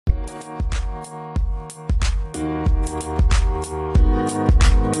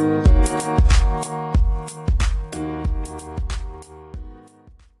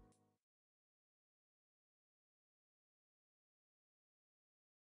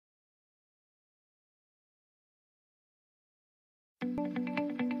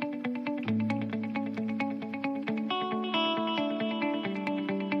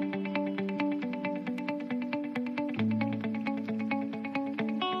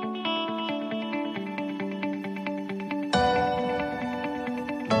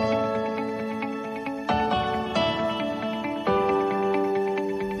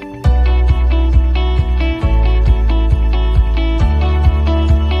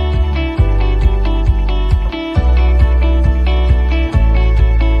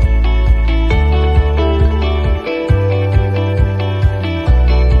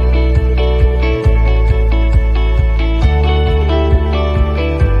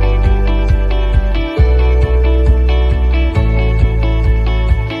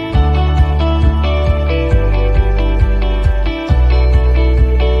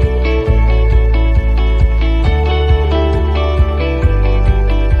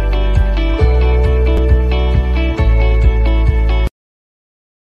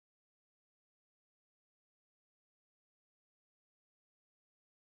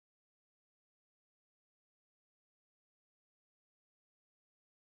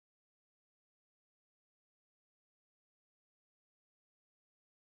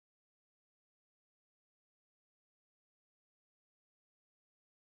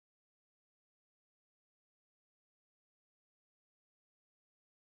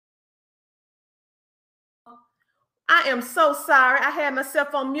I am so sorry. I had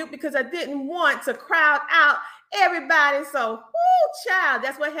myself on mute because I didn't want to crowd out everybody. So, child,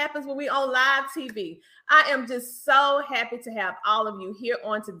 that's what happens when we on live TV. I am just so happy to have all of you here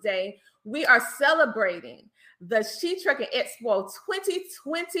on today. We are celebrating the She Trucking Expo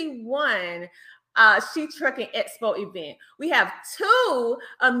 2021 She Trucking Expo event. We have two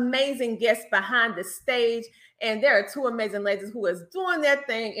amazing guests behind the stage, and there are two amazing ladies who is doing their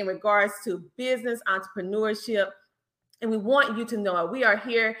thing in regards to business entrepreneurship. And we want you to know we are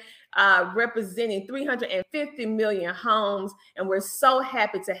here representing 350 million homes. And we're so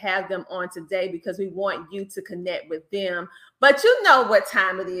happy to have them on today because we want you to connect with them. But you know what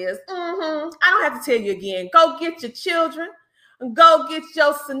time it is. I don't have to tell you again. Go get your children. Go get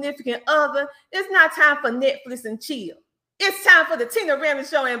your significant other. It's not time for Netflix and chill. It's time for the Tina Ramsey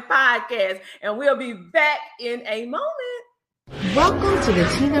Show and Podcast. And we'll be back in a moment. Welcome to the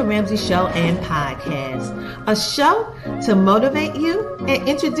Tina Ramsey Show and Podcast, a show to motivate you and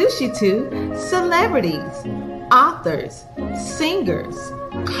introduce you to celebrities, authors, singers,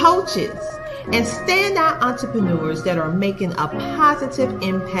 coaches, and standout entrepreneurs that are making a positive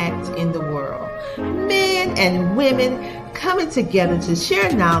impact in the world. Men and women coming together to share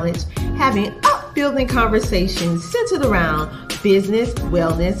knowledge, having upbuilding conversations centered around business,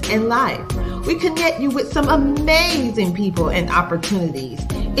 wellness, and life. We connect you with some amazing people and opportunities.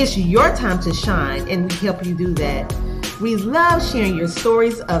 It's your time to shine, and we help you do that. We love sharing your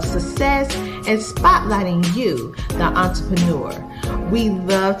stories of success and spotlighting you, the entrepreneur. We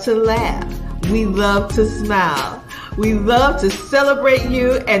love to laugh. We love to smile. We love to celebrate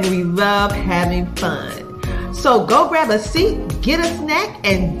you, and we love having fun. So go grab a seat, get a snack,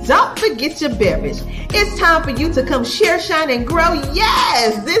 and don't forget your beverage. It's time for you to come share, shine, and grow.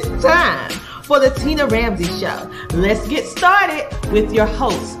 Yes, this time for the Tina Ramsey Show. Let's get started with your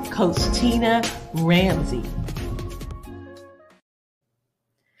host, Coach Tina Ramsey.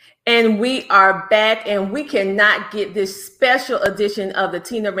 And we are back, and we cannot get this special edition of the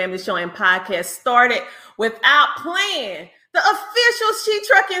Tina Ramsey Show and Podcast started without playing the official She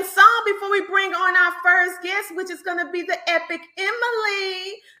Trucking song before we bring on our first guest, which is going to be the epic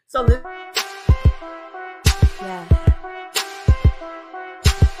Emily. So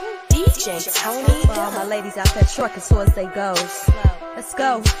DJ Tony, for all my ladies out there trucking towards they goals. Let's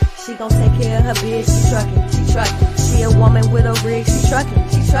go. She gon' take care of her bitch. She trucking. She a woman with a rig. She trucking.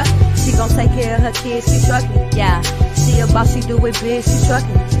 She gon' take care of her kids. She trucking. Yeah. She a boss. She do it big. She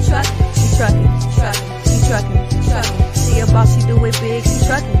trucking. She trucking. She a boss. She do it big. She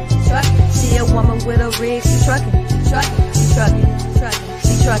trucking. She a woman with a rig. She trucking. She trucking.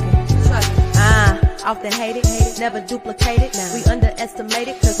 Often hated, never duplicated. We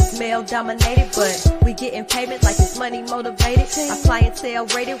underestimated cause it's male dominated, but we getting payment like it's money motivated. Our clientele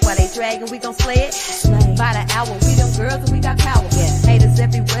rated while they dragging, we gon' slay it. By the hour, we them girls and we got power. Haters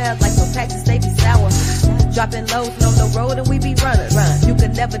everywhere like no practice, they be sour. Dropping lows on the road and we be running. You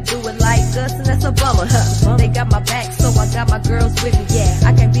could never do it like us and that's a bummer. They got my back so I got my girls with me.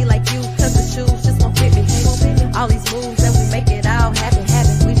 I can't be like you cause the shoes just won't fit me. All these moves and we make it all happen.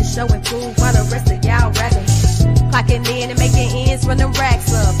 We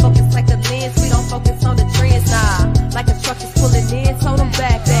told them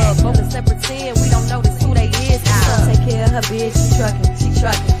back up. Bogus and pretend we don't notice who they is. She gon' take care of her bitch, she truckin', she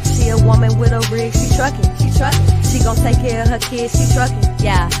truckin'. She a woman with a rig, she truckin', she truckin'. She gon' take care of her kids, she truckin',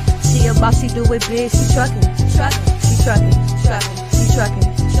 yeah. She a boss, she do it big, she truckin', truckin', she truckin', truckin', she truckin',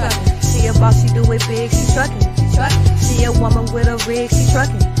 truckin'. She a boss, she do it big, she truckin', truckin'. She a woman with a rig, she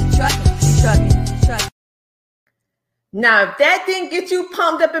truckin', truckin', she truckin', truckin'. Now, if that didn't get you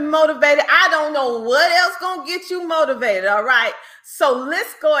pumped up and motivated, I don't know what else gonna get you motivated, all right? So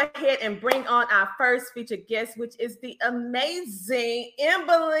let's go ahead and bring on our first featured guest, which is the amazing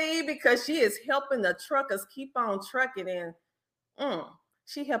Emily, because she is helping the truckers keep on trucking, and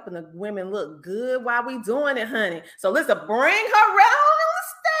she helping the women look good while we doing it, honey. So let's bring her right on the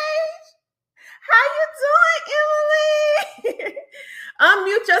stage. How you doing, Emily?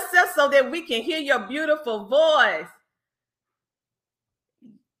 Unmute yourself so that we can hear your beautiful voice.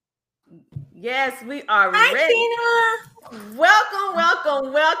 Yes, we are Hi, ready. Tina. Welcome,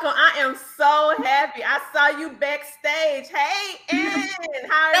 welcome, welcome. I am so happy. I saw you backstage. Hey, Ann,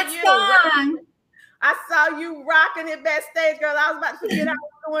 how are That's you? fun. I saw you rocking it backstage, girl. I was about to forget I was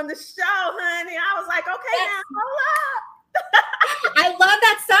doing the show, honey. I was like, okay, now, hold up. I love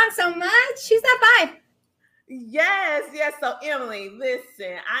that song so much. She's that vibe. Yes, yes. So, Emily,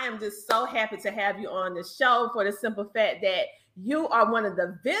 listen, I am just so happy to have you on the show for the simple fact that you are one of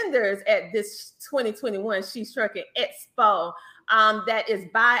the vendors at this 2021 She's Trucking Expo that is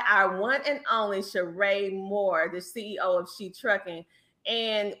by our one and only Sheree Moore, the CEO of She Trucking.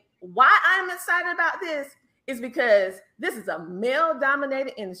 And why I'm excited about this is because this is a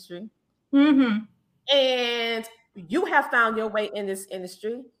male-dominated industry. Mm-hmm. And you have found your way in this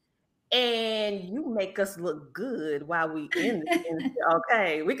industry. And you make us look good while we in this industry,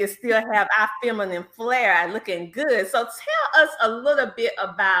 okay? We can still have our feminine flair looking good. So tell us a little bit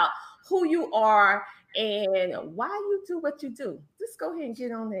about who you are and why you do what you do. Just go ahead and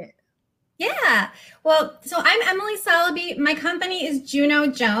get on that. Yeah. Well, so I'm Emily Salaby. My company is Juno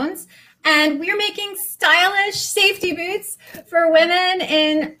Jones, and we're making stylish safety boots for women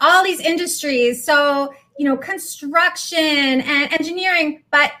in all these industries. So, construction and engineering,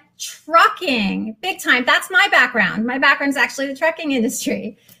 but trucking, big time. That's my background. My background is actually the trucking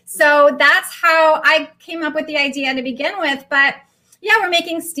industry. So that's how I came up with the idea to begin with. But yeah, we're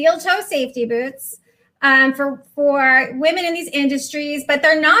making steel toe safety boots for women in these industries, but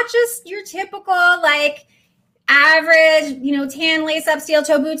they're not just your typical average, tan lace up steel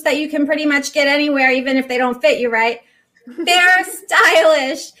toe boots that you can pretty much get anywhere, even if they don't fit you right. They're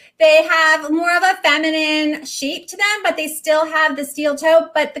stylish. They have more of a feminine shape to them, but they still have the steel toe.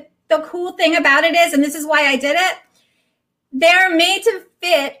 But the cool thing about it is, and this is why I did it, they're made to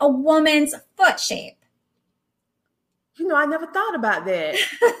fit a woman's foot shape. I never thought about that.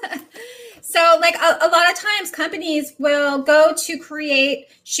 So a lot of times companies will go to create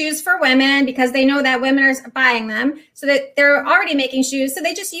shoes for women because they know that women are buying them, so that they're already making shoes. So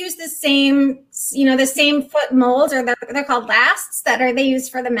they just use the same foot molds, or they're called lasts they use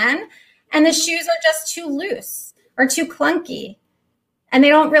for the men. And the shoes are just too loose or too clunky, and they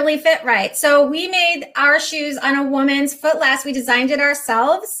don't really fit right. So we made our shoes on a woman's foot last. We designed it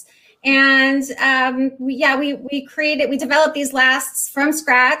ourselves. And we developed these lasts from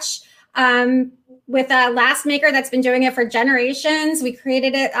scratch. With a last maker that's been doing it for generations. We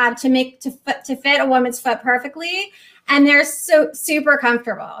created it to fit a woman's foot perfectly, and they're so super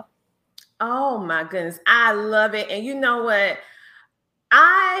comfortable. Oh my goodness, I love it. And you know what?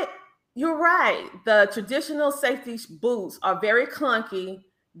 You're right. The traditional safety boots are very clunky.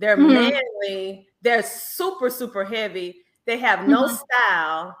 They're manly. They're super, super heavy. They have no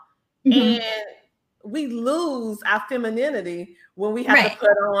style, and we lose our femininity when we have to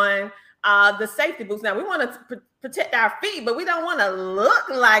put on the safety boots. Now, we want to protect our feet, but we don't want to look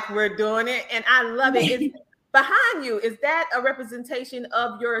like we're doing it. And I love it. It's behind you. Is that a representation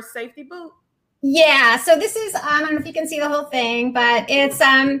of your safety boot? Yeah. So this is, I don't know if you can see the whole thing, but it's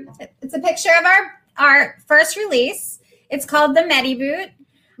a picture of our first release. It's called the Medi Boot.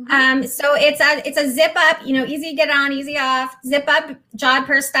 So it's a zip up, easy get on, easy off, zip up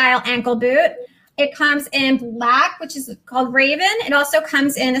jodhpur style ankle boot. It comes in black, which is called Raven. It also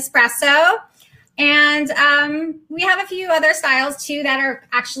comes in espresso. And we have a few other styles too that are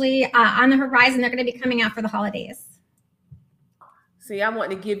actually on the horizon. They're going to be coming out for the holidays. See, I want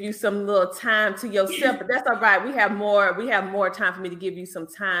to give you some little time to yourself, but that's all right. We have more time for me to give you some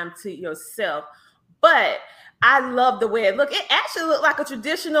time to yourself. But I love the way it looked. It actually looked like a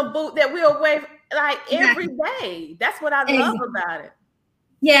traditional boot that we'll wear every day. That's what I love about it.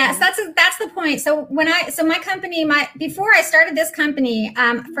 Yes, that's the point. So my company, before I started this company,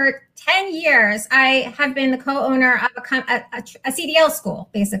 for 10 years, I have been the co-owner of a CDL school.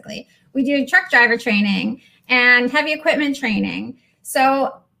 Basically, we do truck driver training and heavy equipment training.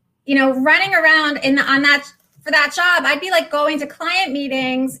 So, running around for that job, I'd be like going to client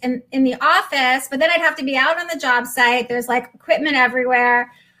meetings in the office, but then I'd have to be out on the job site. There's like equipment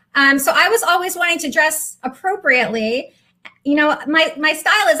everywhere. So I was always wanting to dress appropriately. My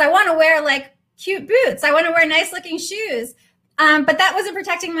style is I want to wear like cute boots. I want to wear nice looking shoes. But that wasn't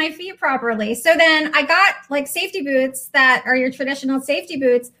protecting my feet properly. So then I got like safety boots that are your traditional safety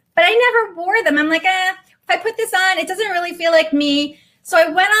boots, but I never wore them. I'm like, if I put this on, it doesn't really feel like me. So I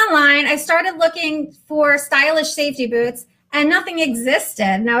went online, I started looking for stylish safety boots and nothing existed.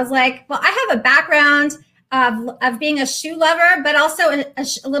 And I was like, well, I have a background of being a shoe lover, but also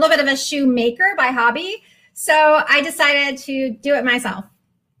a little bit of a shoe maker by hobby. So I decided to do it myself.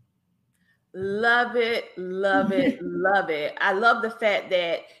 Love it, love it, love it. I love the fact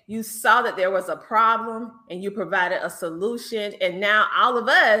that you saw that there was a problem and you provided a solution. And now all of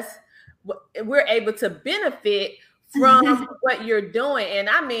us, we're able to benefit from what you're doing. And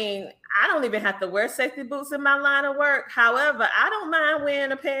I mean, I don't even have to wear safety boots in my line of work. However, I don't mind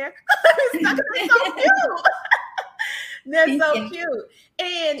wearing a pair. It's so cute. That's so cute.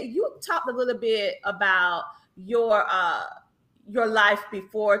 And you talked a little bit about your life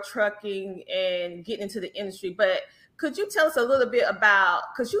before trucking and getting into the industry, but could you tell us a little bit about,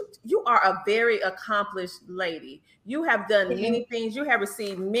 because you are a very accomplished lady. You have done many things. You have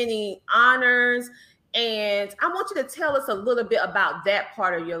received many honors. And I want you to tell us a little bit about that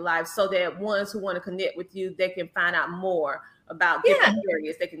part of your life so that ones who want to connect with you, they can find out more about different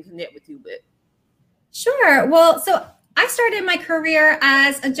areas they can connect with you with. Sure. Well, so I started my career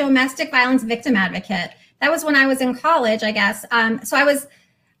as a domestic violence victim advocate. That was when I was in college, I guess. So I was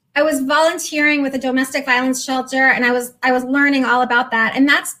volunteering with a domestic violence shelter, and I was learning all about that. And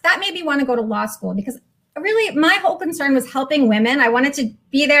that made me want to go to law school, because really my whole concern was helping women. I wanted to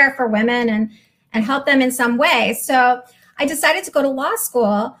be there for women and help them in some way. So I decided to go to law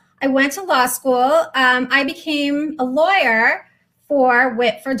school. I went to law school. I became a lawyer for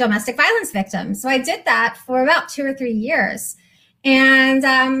domestic violence victims. So I did that for about 2 or 3 years. And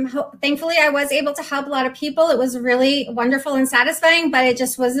thankfully, I was able to help a lot of people. It was really wonderful and satisfying, but it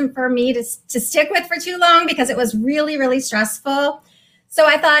just wasn't for me to stick with for too long, because it was really, really stressful. So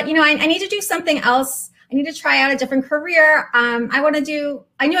I thought, I need to do something else. I need to try out a different career. I knew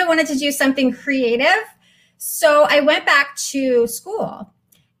I wanted to do something creative. So I went back to school.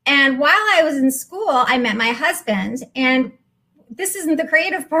 And while I was in school, I met my husband. And this isn't the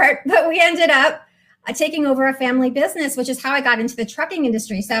creative part, but we ended up taking over a family business, which is how I got into the trucking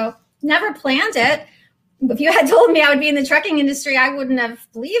industry. So never planned it. If you had told me I would be in the trucking industry, I wouldn't have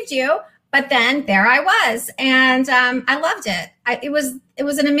believed you. But then there I was, and I loved it. It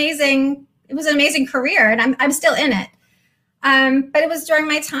was an amazing career, and I'm still in it. But it was during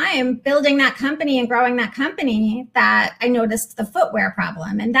my time building that company and growing that company that I noticed the footwear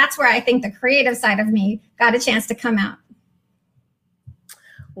problem, and that's where I think the creative side of me got a chance to come out.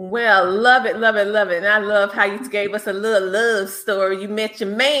 Well, love it, love it, love it. And I love how you gave us a little love story. You met your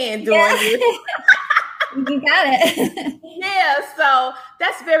man doing this. You got it. Yeah, so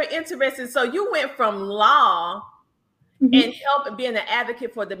that's very interesting. So you went from law and being an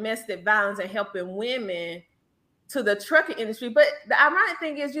advocate for domestic violence and helping women to the trucking industry. But the ironic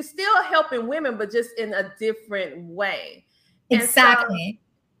thing is you're still helping women, but just in a different way. Exactly.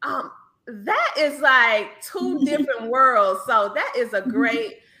 So, that is like two different worlds. So that is a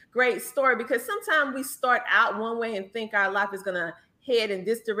great story, because sometimes we start out one way and think our life is going to head in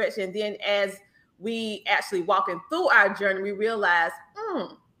this direction. And then as we actually walking through our journey, we realize,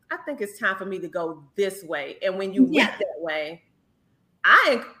 I think it's time for me to go this way. And when you went that way,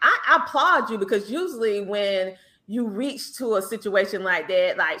 I applaud you, because usually when you reach to a situation like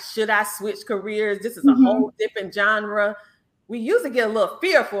that, like, should I switch careers? This is a whole different genre. We usually get a little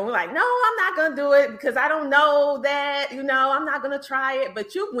fearful. We're like, no, I'm not going to do it because I don't know that, I'm not going to try it.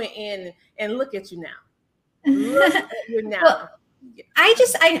 But you went in, and look at you now. Look at you now. Well,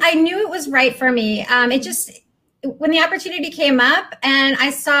 I knew it was right for me. When the opportunity came up and I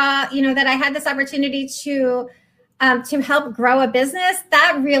saw, that I had this opportunity to help grow a business,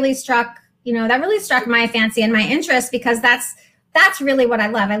 that really struck my fancy and my interest, because that's really what I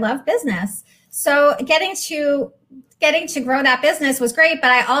love. I love business. So getting to grow that business was great,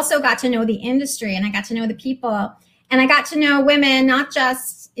 but I also got to know the industry, and I got to know the people, and I got to know women, not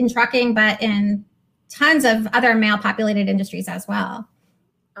just in trucking, but in tons of other male populated industries as well.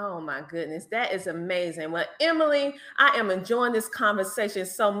 Oh my goodness, that is amazing. Well, Emily, I am enjoying this conversation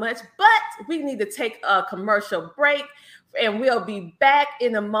so much, but we need to take a commercial break and we'll be back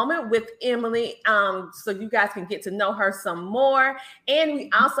in a moment with Emily so you guys can get to know her some more. And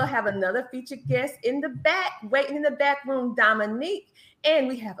we also have another featured guest in the back, waiting in the back room, Dominique. And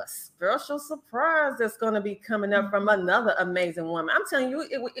we have a special surprise that's going to be coming up from another amazing woman. I'm telling you,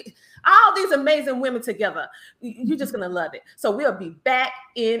 all these amazing women together, you're just going to love it. So we'll be back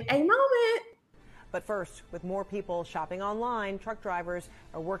in a moment. But first, with more people shopping online, truck drivers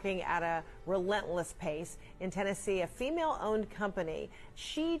are working at a relentless pace. In Tennessee, a female-owned company,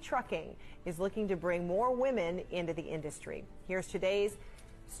 She Trucking, is looking to bring more women into the industry. Here's today's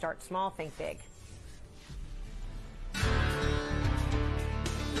Start Small, Think Big.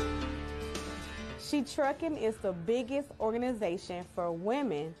 She Trucking is the biggest organization for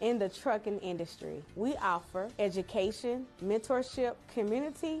women in the trucking industry. We offer education, mentorship,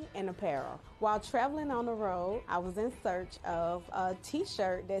 community, and apparel. While traveling on the road, I was in search of a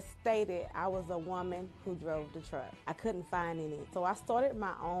t-shirt that stated I was a woman who drove the truck. I couldn't find any, so I started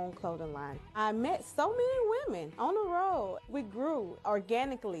my own clothing line. I met so many women on the road. We grew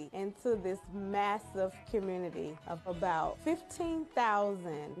organically into this massive community of about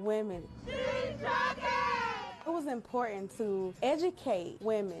 15,000 women. It was important to educate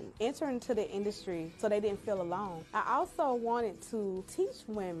women entering into the industry so they didn't feel alone. I also wanted to teach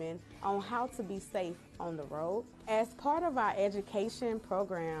women on how to be safe on the road. As part of our education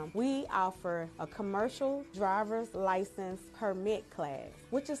program, we offer a commercial driver's license permit class,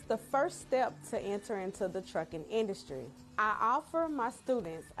 which is the first step to enter into the trucking industry. I offer my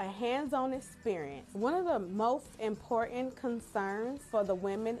students a hands-on experience. One of the most important concerns for the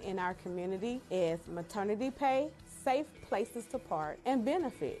women in our community is maternity pay, safe places to park, and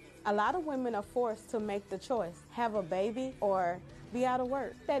benefits. A lot of women are forced to make the choice, have a baby or be out of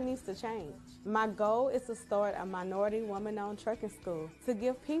work. That needs to change. My goal is to start a minority woman-owned trucking school to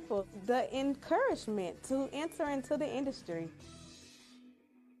give people the encouragement to enter into the industry.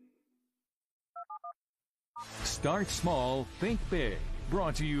 Start small, think big.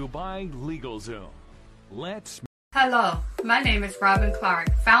 Brought to you by LegalZoom. Let's. Hello, my name is Robin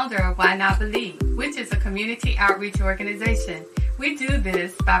Clark, founder of Why Not Believe, which is a community outreach organization. We do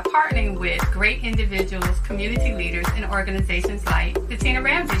this by partnering with great individuals, community leaders, and organizations like The Tina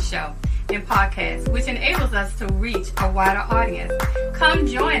Ramsey Show and podcast, which enables us to reach a wider audience. Come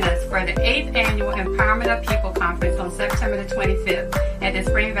join us for the 8th Annual Empowerment of People Conference on September the 25th at the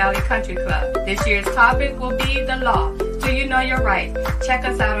Spring Valley Country Club. This year's topic will be the law. Do you know your rights? Check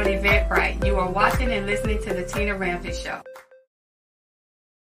us out on Eventbrite. You are watching and listening to The Tina Ramsey Show.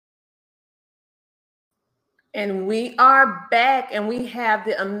 And we are back, and we have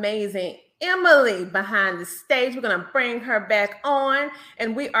the amazing Emily behind the stage. We're going to bring her back on,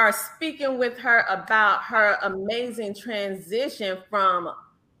 and we are speaking with her about her amazing transition from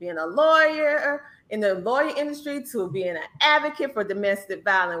being a lawyer in the lawyer industry to being an advocate for domestic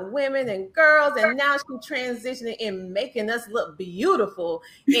violent women and girls. And now she's transitioning and making us look beautiful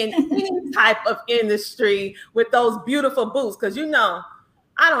in any type of industry with those beautiful boots. Because, you know,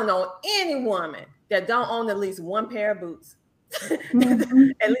 I don't know any woman that don't own at least one pair of boots.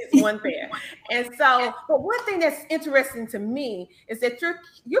 At least one pair. And so, but one thing that's interesting to me is that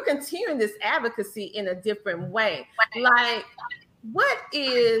you're continuing this advocacy in a different way. Like, what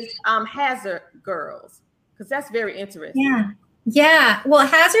is Hazard Girls? Because that's very interesting. Yeah. Well,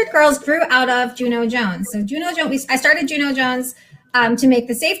 Hazard Girls grew out of Juno Jones. So Juno Jones, I started Juno Jones to make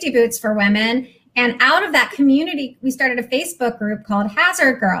the safety boots for women. And out of that community, we started a Facebook group called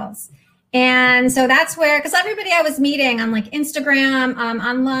Hazard Girls. And so that's where, because everybody I was meeting on like Instagram,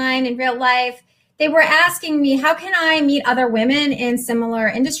 online, in real life, they were asking me, how can I meet other women in similar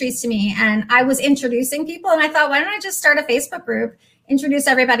industries to me? And I was introducing people, and I thought, why don't I just start a Facebook group, introduce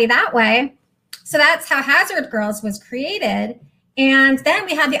everybody that way? So that's how Hazard Girls was created. And then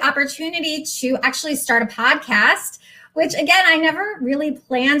we had the opportunity to actually start a podcast, which again, I never really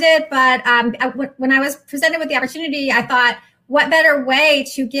planned it. But when I was presented with the opportunity, I thought, what better way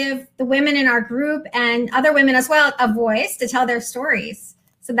to give the women in our group and other women as well a voice to tell their stories?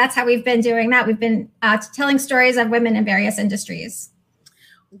 So that's how we've been doing that. We've been telling stories of women in various industries.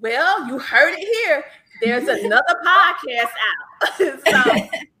 Well, you heard it here. There's another podcast out. So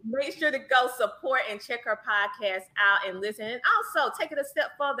make sure to go support and check her podcast out and listen. And also take it a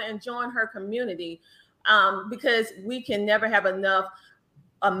step further and join her community because we can never have enough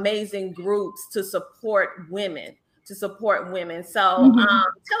amazing groups to support women. So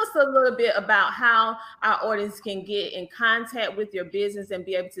tell us a little bit about how our audience can get in contact with your business and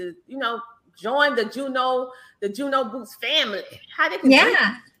be able to, join the Juno Boots family? How they can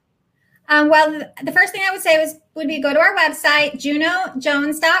Yeah. Well, the first thing I would say would be go to our website,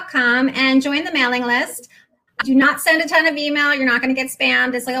 junojones.com, and join the mailing list. Do not send a ton of email. You're not going to get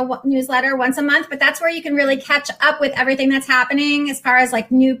spammed. It's like a newsletter once a month, but that's where you can really catch up with everything that's happening as far as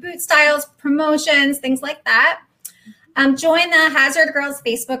like new boot styles, promotions, things like that. Join the Hazard Girls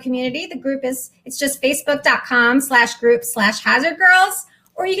Facebook community. The group it's just facebook.com/group/Hazard Girls,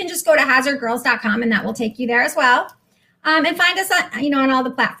 or you can just go to hazardgirls.com and that will take you there as well. And find us on all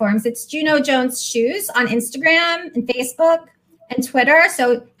the platforms. It's Juno Jones Shoes on Instagram and Facebook and Twitter.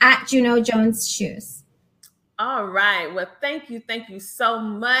 So at Juno Jones Shoes. All right. Well, thank you so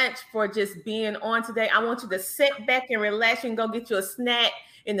much for just being on today. I want you to sit back and relax and go get you a snack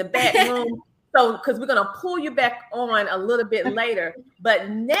in the back room. So, because we're going to pull you back on a little bit later.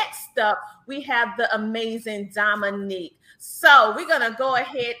 But next up, we have the amazing Dominique. So we're going to go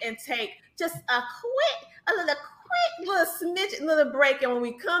ahead and take just a little smidget break. And when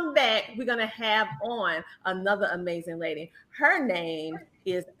we come back, we're going to have on another amazing lady. Her name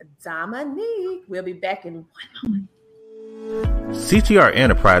is Dominique. We'll be back in 1 moment. CTR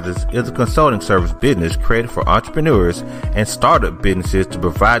Enterprises is a consulting service business created for entrepreneurs and startup businesses to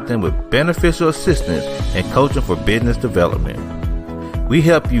provide them with beneficial assistance and coaching for business development. We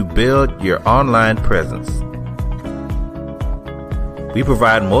help you build your online presence. We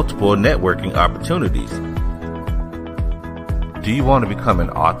provide multiple networking opportunities. Do you want to become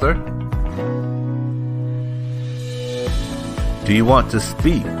an author? Do you want to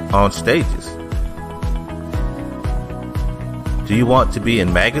speak on stages? Do you want to be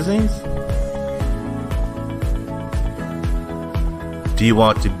in magazines? Do you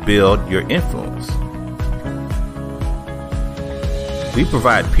want to build your influence? We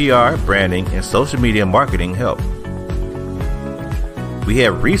provide PR, branding, and social media marketing help. We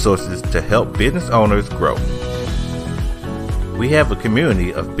have resources to help business owners grow. We have a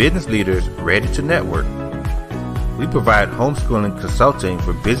community of business leaders ready to network. We provide homeschooling consulting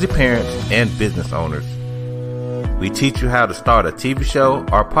for busy parents and business owners. We teach you how to start a TV show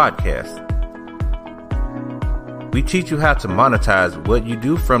or podcast. We teach you how to monetize what you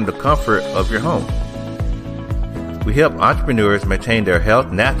do from the comfort of your home. We help entrepreneurs maintain their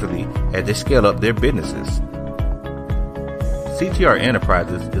health naturally as they scale up their businesses. CTR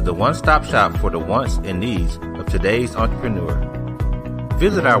Enterprises is the one-stop shop for the wants and needs of today's entrepreneur.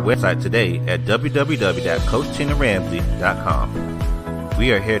 Visit our website today at www.coachtinaramsey.com.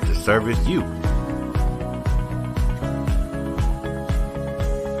 We are here to service you.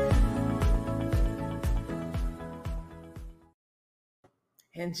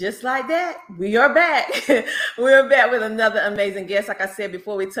 And just like that, we are back. We're back with another amazing guest. Like I said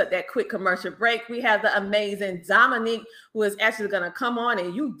before we took that quick commercial break, we have the amazing Dominique, who is actually going to come on,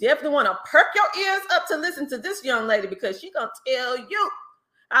 and you definitely want to perk your ears up to listen to this young lady, because she's going to tell you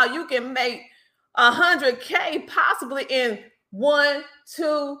how you can make $100K possibly in 1,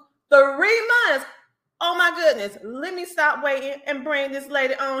 2, 3 months. Oh my goodness. Let me stop waiting and bring this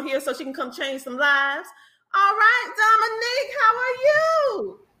lady on here so she can come change some lives. All right, Dominique, how are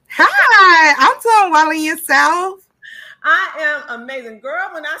you? Hi, I'm doing well, and yourself? I am amazing. Girl,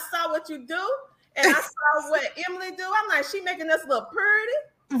 when I saw what you do and I saw what Emily do, I'm like, she making us look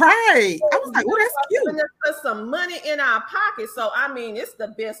pretty. Right. I was like, oh, that's cute. Put some money in our pocket. So, I mean, it's the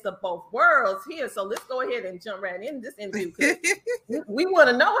best of both worlds here. So let's go ahead and jump right into this interview. We want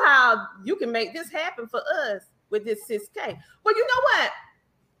to know how you can make this happen for us with this 6K. Well, you know what?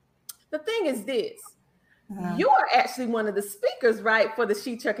 The thing is this. You are actually one of the speakers, right, for the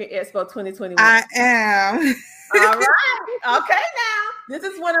She Trucking Expo 2021. I am. All right. Okay, now this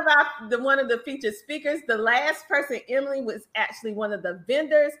is one of the featured speakers. The last person, Emily, was actually one of the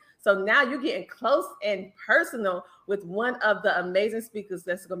vendors. So now you're getting close and personal with one of the amazing speakers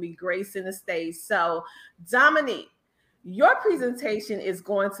that's going to be gracing the stage. So, Dominique, your presentation is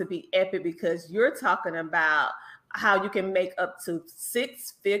going to be epic because you're talking about how you can make up to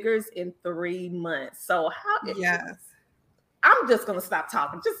 6 figures in 3 months. So yes. I'm just going to stop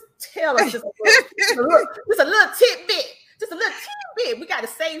talking. Just tell us just a little tidbit. Just a little tidbit. We got to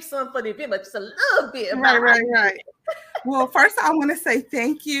save some for the event, but just a little bit. Right. Well, first I want to say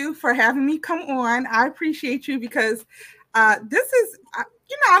thank you for having me come on. I appreciate you because this is,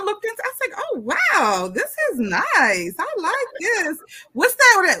 I looked into, I said, oh, wow, this is nice. I like this. What's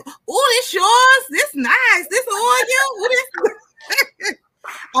that? Oh, it's yours. This nice. This all you.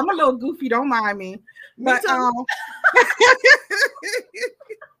 I'm a little goofy. Don't mind me. But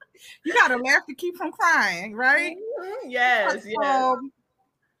you got to laugh to keep from crying, right? Yes.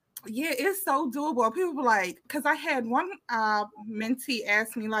 Yeah, it's so doable. People were like, because I had one mentee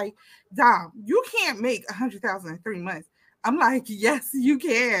ask me, like, Dom, you can't make 100,000 in 3 months. I'm like, yes, you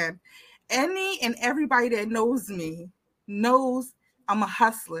can. Any and everybody that knows me knows I'm a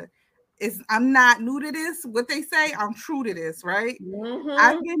hustler. I'm not new to this. What they say, I'm true to this, right?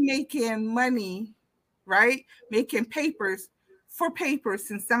 I've Mm-hmm. been making money, right? Making papers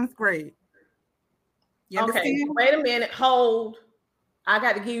since 7th grade. You Okay, understand? wait a minute. Hold. I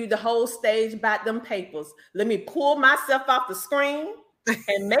got to give you the whole stage about them papers. Let me pull myself off the screen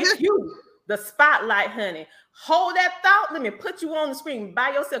and make you the spotlight, honey. Hold that thought. Let me put you on the screen by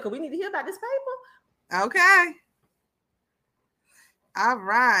yourself because we need to hear about this paper. Okay. All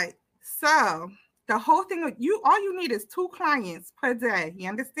right. So the whole thing of you, all you need is 2 clients per day. You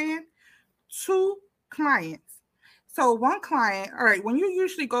understand? 2 clients. So one client, all right, when you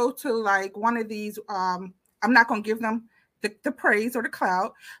usually go to like one of these, I'm not gonna give them the praise or the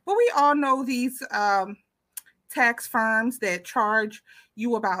clout, but we all know these tax firms that charge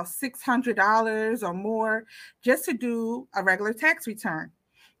you about $600 or more just to do a regular tax return.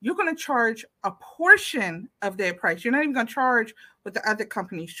 You're going to charge a portion of their price. You're not even going to charge what the other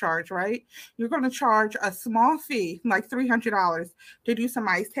companies charge, right? You're going to charge a small fee, like $300, to do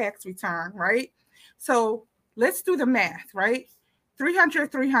somebody's tax return, right? So let's do the math, right?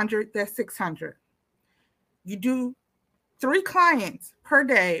 300, that's 600. You do 3 clients per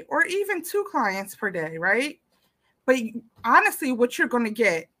day or even 2 clients per day, right? But honestly, what you're going to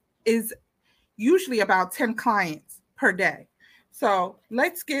get is usually about 10 clients per day. So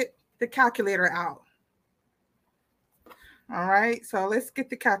let's get the calculator out. All right. So let's get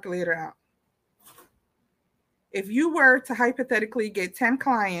the calculator out. If you were to hypothetically get 10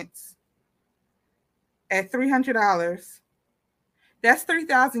 clients at $300, that's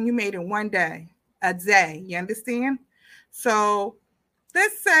 $3,000 you made in one day, a day. You understand? So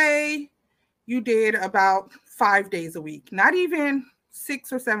let's say you did about 5 days a week, not even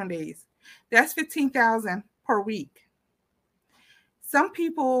 6 or 7 days. That's 15,000 per week. Some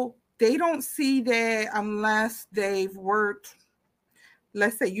people, they don't see that unless they've worked,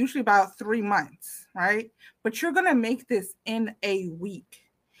 let's say, usually about 3 months, right? But you're going to make this in a week.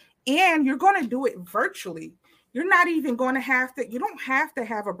 And you're going to do it virtually. You're not even going to have to, you don't have to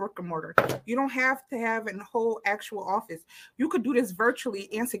have a brick and mortar. You don't have to have a whole actual office. You could do this virtually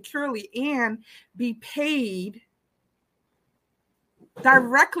and securely and be paid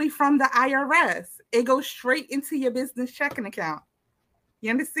directly from the IRS. It goes straight into your business checking account. You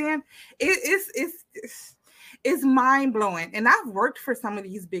understand? It's mind blowing. And I've worked for some of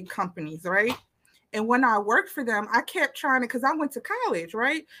these big companies, right? And when I worked for them, I kept trying to, because I went to college,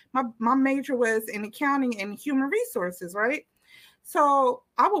 right? My major was in accounting and human resources, right? So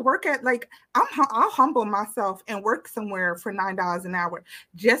I would work at I'll humble myself and work somewhere for $9 an hour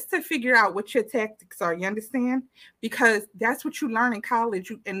just to figure out what your tactics are. You understand? Because that's what you learn in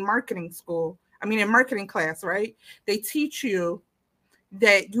college, in marketing school. I mean, in marketing class, right? They teach you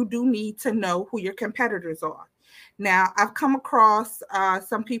that you do need to know who your competitors are. Now, I've come across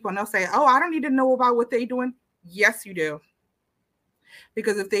some people and they'll say, oh, I don't need to know about what they're doing. Yes, you do.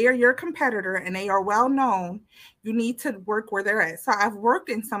 Because if they are your competitor and they are well known, you need to work where they're at. So I've worked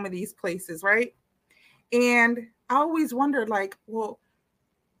in some of these places, right? And I always wondered, like, well,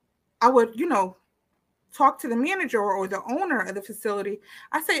 I would, talk to the manager or the owner of the facility.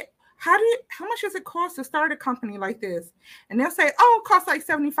 I say, how much does it cost to start a company like this? And they'll say, oh, it costs like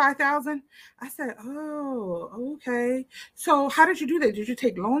 $75,000. I said, oh, okay. So how did you do that? Did you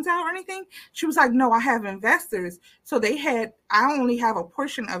take loans out or anything? She was like, no, I have investors. So I only have a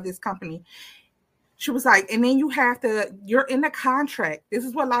portion of this company. She was like, and then you're in a contract. This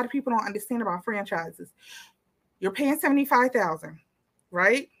is what a lot of people don't understand about franchises. You're paying $75,000,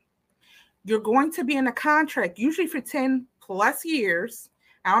 right? You're going to be in a contract, usually for 10 plus years.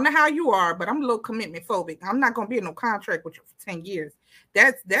 I don't know how you are, but I'm a little commitment phobic. I'm not going to be in no contract with you for 10 years.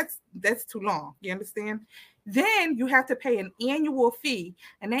 That's too long. You understand? Then you have to pay an annual fee,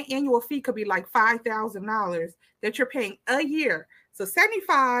 and that annual fee could be like $5,000 that you're paying a year. So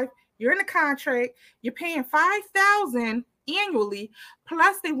 75, you're in a contract, you're paying $5,000 annually,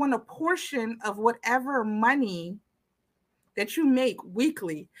 plus they want a portion of whatever money that you make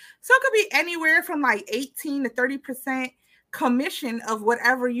weekly. So it could be anywhere from like 18 to 30% commission of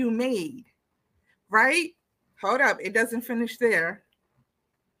whatever you made, right? Hold up. It doesn't finish there.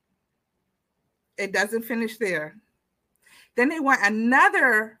 It doesn't finish there. Then they want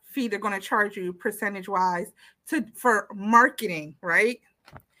another fee they're going to charge you percentage wise for marketing, right?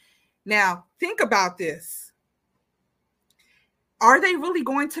 Now, think about this. Are they really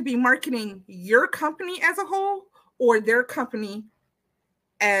going to be marketing your company as a whole or their company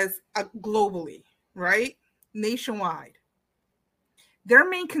as globally, right? Nationwide. Their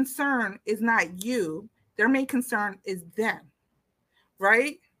main concern is not you. Their main concern is them,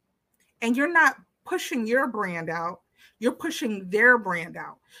 right? And you're not pushing your brand out. You're pushing their brand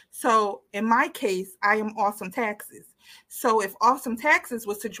out. So in my case, I am Awesome Taxes. So if Awesome Taxes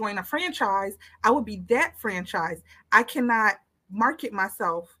was to join a franchise, I would be that franchise. I cannot market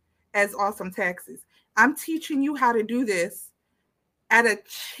myself as Awesome Taxes. I'm teaching you how to do this at a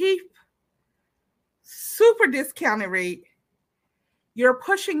cheap, super discounted rate. You're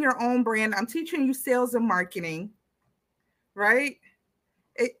pushing your own brand. I'm teaching you sales and marketing, right?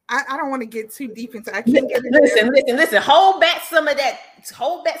 I don't want to get too deep into. I can't get into Listen. Hold back some of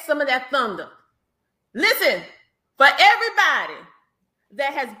that thunder. Listen, for everybody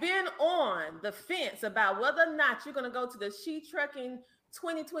that has been on the fence about whether or not you're going to go to the She Trucking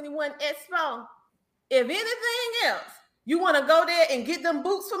 2021 Expo, if anything else, you want to go there and get them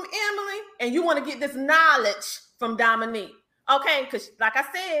boots from Emily, and you want to get this knowledge from Dominique. Okay, because like I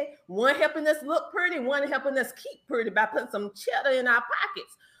said, one helping us look pretty, one helping us keep pretty by putting some cheddar in our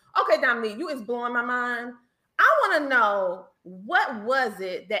pockets. Okay, Dominique, you is blowing my mind. I want to know, what was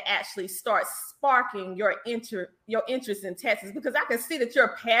it that actually starts sparking your interest in taxes? Because I can see that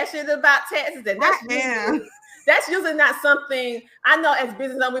you're passionate about taxes, and that's usually not something I know as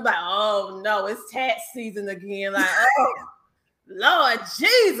business owners. We're like, oh no, it's tax season again. Like, oh Lord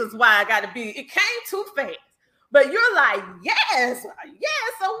Jesus, why I got to be? It came too fast. But you're like, yes.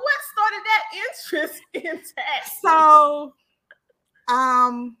 So what started that interest in taxes? So,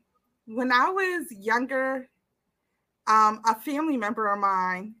 when I was younger, a family member of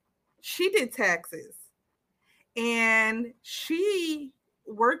mine, she did taxes, and she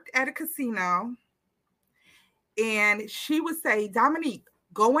worked at a casino, and she would say, Dominique,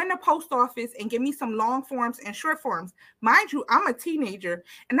 go in the post office and give me some long forms and short forms. Mind you, I'm a teenager,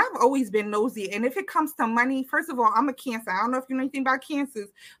 and I've always been nosy. And if it comes to money, first of all, I'm a Cancer. I don't know if you know anything about Cancers,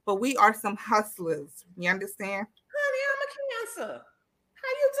 but we are some hustlers. You understand? Honey, I'm a Cancer. How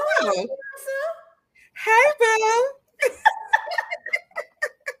you doing, Cancer? Hey, Bill.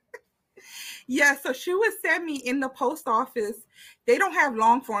 Yeah, so she would send me in the post office. They don't have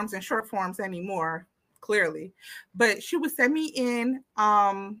long forms and short forms anymore, clearly, but she would send me in.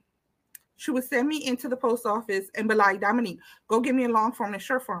 She would send me into the post office and be like, Dominique, go get me a long form and a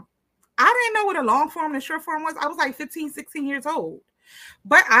short form. I didn't know what a long form and a short form was. I was like 15, 16 years old,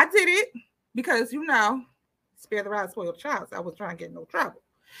 but I did it because, you know, spare the rod, spoil the child. So I was trying to get in no trouble.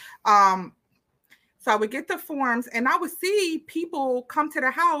 So I would get the forms, and I would see people come to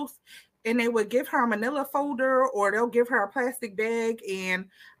the house, and they would give her a manila folder, or they'll give her a plastic bag, and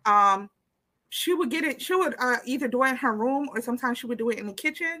she would get it. She would either do it in her room, or sometimes she would do it in the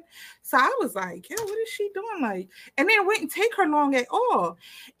kitchen. So I was like, "Yo, what is she doing?" Like, and then it wouldn't take her long at all.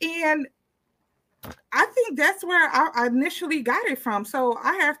 And I think that's where I initially got it from. So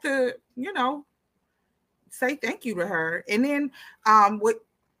I have to, you know, say thank you to her. And then what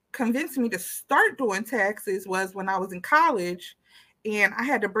convinced me to start doing taxes was when I was in college, and I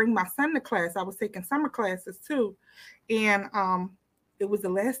had to bring my son to class. I was taking summer classes too, and it was the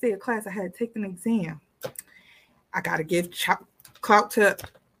last day of class. I had to take an exam. I got to give clout to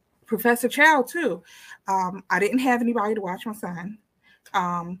Professor Chow too. I didn't have anybody to watch my son,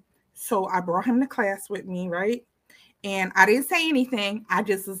 so I brought him to class with me, right? And I didn't say anything. I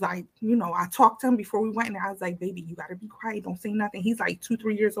just was like, you know, I talked to him before we went, and I was like, baby, you got to be quiet. Don't say nothing. He's like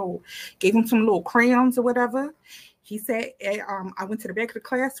 2-3 years old. Gave him some little crayons or whatever. He said, I went to the back of the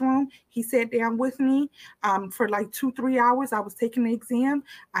classroom. He sat down with me for like 2-3 hours. I was taking the exam.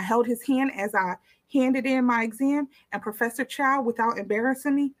 I held his hand as I handed in my exam. And Professor Chow, without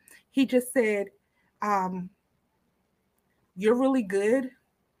embarrassing me, he just said, you're really good.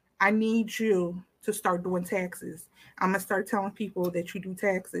 I need you to start doing taxes. I'm going to start telling people that you do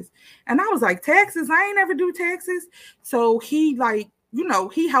taxes. And I was like, taxes? I ain't never do taxes. So he, like, you know,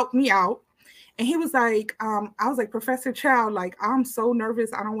 he helped me out. And he was like, I was like, Professor Chow, like, I'm so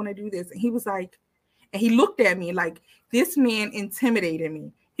nervous. I don't want to do this. And he was like, and he looked at me like, this man intimidated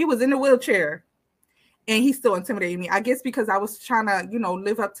me. He was in the wheelchair, and he still intimidated me. I guess because I was trying to, you know,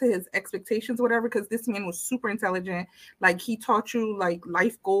 live up to his expectations or whatever, because this man was super intelligent. Like, he taught you like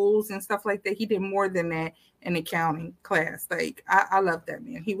life goals and stuff like that. He did more than that in accounting class. Like, I love that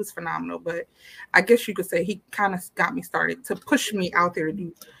man. He was phenomenal. But I guess you could say he kind of got me started to push me out there to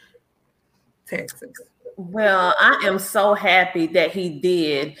do taxes. Well, I am so happy that he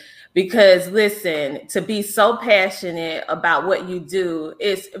did, because listen, to be so passionate about what you do,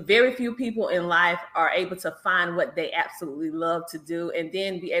 it's very few people in life are able to find what they absolutely love to do and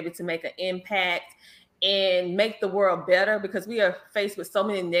then be able to make an impact and make the world better, because we are faced with so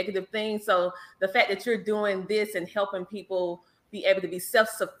many negative things. So the fact that you're doing this and helping people be able to be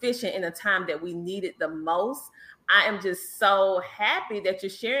self-sufficient in a time that we need it the most, I am just so happy that you're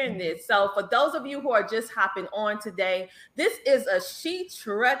sharing this. So for those of you who are just hopping on today, this is a She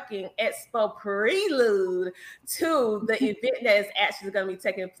Trucking Expo prelude to the event that is actually going to be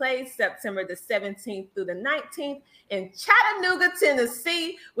taking place September the 17th through the 19th in Chattanooga,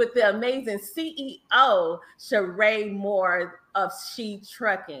 Tennessee, with the amazing CEO, Sheree Moore of She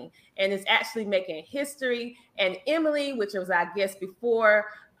Trucking. And it's actually making history. And Emily, which was our guest before,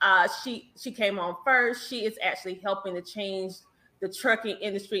 she came on first. She is actually helping to change the trucking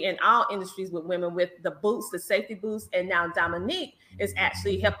industry and all industries with women with the boots, the safety boots. And now Dominique is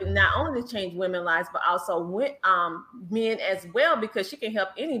actually helping not only to change women's lives, but also men as well, because she can help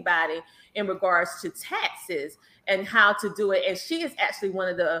anybody in regards to taxes and how to do it. And she is actually one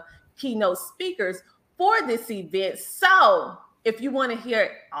of the keynote speakers for this event. So if you want to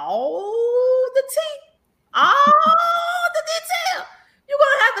hear all the tea, all the detail, you're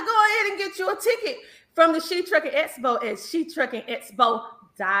going to have to go ahead and get you a ticket from the She Trucking Expo at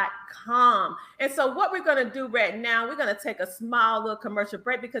shetruckingexpo.com. And so what we're going to do right now, we're going to take a small little commercial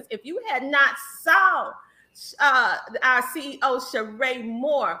break, because if you had not saw our CEO, Sheree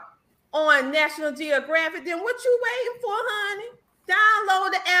Moore, on National Geographic, then what you waiting for, honey? Download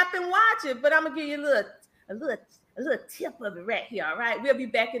the app and watch it. But I'm going to give you a little tip of it right here, all right? We'll be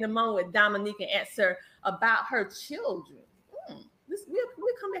back in a moment with Dominique and answer about her children.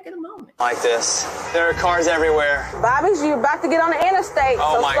 We'll come back in a moment. Like this. There are cars everywhere. Bobby's, you're about to get on the interstate.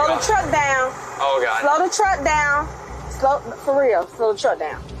 Oh, so my slow God. the truck down. Oh, God. Slow the truck down. For real, slow the truck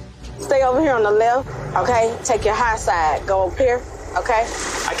down. Stay over here on the left, okay? Take your high side. Go up here, okay?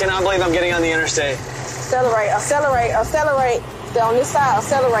 I cannot believe I'm getting on the interstate. Accelerate. Stay on this side,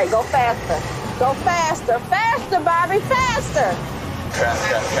 accelerate. Go faster. Go faster. Faster, Bobby, faster. Crap.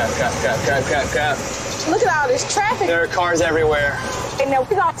 Look at all this traffic. There are cars everywhere. And now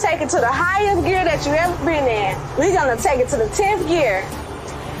we're going to take it to the highest gear that you've ever been in. We're going to take it to the 10th gear.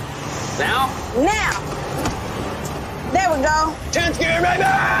 Now? Now. There we go. 10th gear, baby!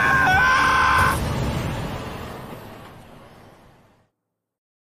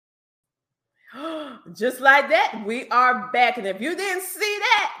 Just like that, we are back. And if you didn't see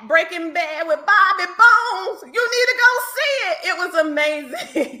that Breaking Bad with Bobby Bones, you need to go see it. It was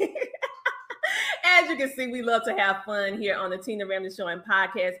amazing. As you can see, we love to have fun here on the Tina Ramsey Show and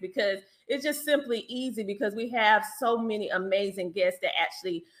podcast, because it's just simply easy, because we have so many amazing guests that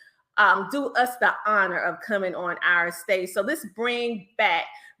actually do us the honor of coming on our stage. So let's bring back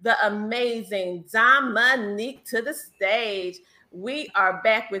the amazing Dominique to the stage. We are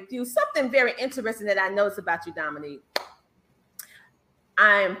back with you. Something very interesting that I noticed about you, Dominique.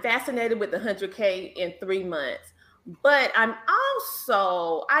 I am fascinated with the 100K in 3 months, but I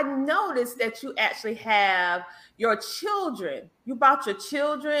noticed that you actually have your children. You brought your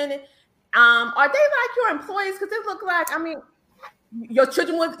children. Are they like your employees? Because they look like, your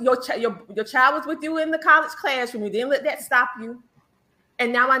children was your child was with you in the college classroom. You didn't let that stop you.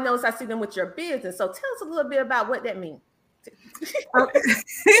 And now I notice I see them with your business. So tell us a little bit about what that means. Okay.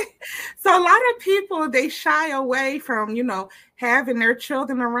 So a lot of people, they shy away from, having their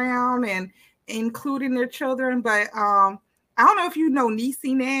children around and including their children. But I don't know if you know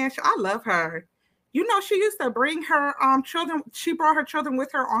Niecy Nash. I love her. She used to bring her children. She brought her children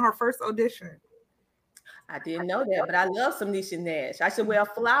with her on her first audition. I didn't know that, but I love some Niecy Nash. I should wear a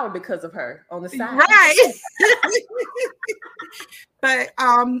flower because of her on the side. Right. But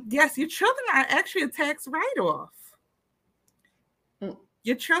yes, your children are actually a tax write-off.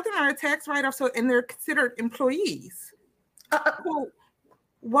 Your children are a tax write-off, and they're considered employees. So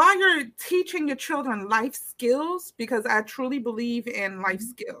while you're teaching your children life skills, because I truly believe in life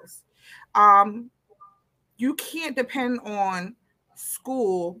skills, you can't depend on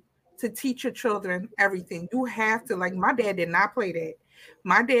school to teach your children everything. You have to, like my dad did not play that.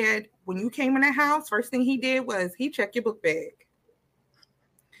 My dad, when you came in the house, first thing he did was he checked your book bag.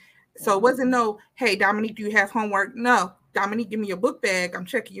 So it wasn't no, hey, Dominique, do you have homework? No, Dominique, give me your book bag. I'm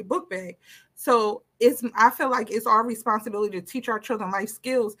checking your book bag. So I feel like it's our responsibility to teach our children life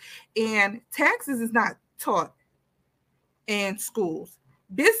skills, and taxes is not taught in schools.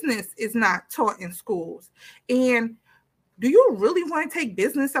 Business is not taught in schools. And do you really want to take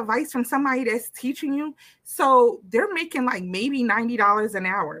business advice from somebody that's teaching you? So they're making like maybe $90 an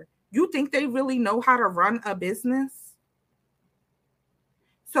hour. You think they really know how to run a business?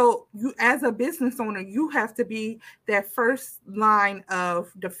 So you, as a business owner, you have to be that first line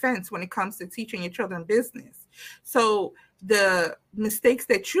of defense when it comes to teaching your children business. So the mistakes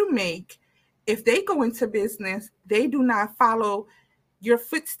that you make if they go into business, they do not follow your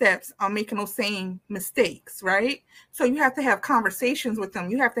footsteps on making those same mistakes, right? So you have to have conversations with them.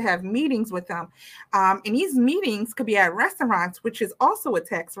 You have to have meetings with them. And these meetings could be at restaurants, which is also a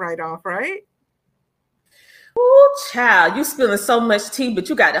tax write-off, right? Ooh, child, you spilling so much tea, but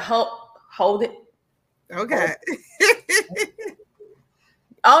you got to hold it. Okay.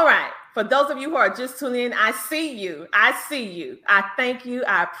 All right. For those of you who are just tuning in, I see you. I thank you.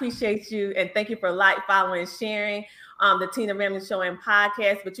 I appreciate you. And thank you for following, and sharing the Tina Ramsey Show and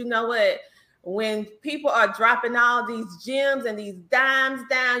podcast. But you know what? When people are dropping all these gems and these dimes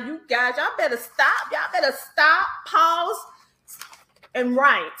down, you guys, y'all better stop. Y'all better stop, pause, and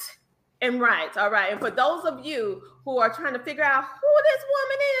write. All right. And for those of you who are trying to figure out who this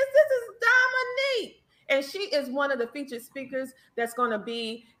woman is, this is Dominique. And she is one of the featured speakers that's going to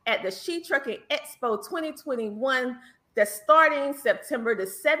be at the She Trucking Expo 2021 that's starting September the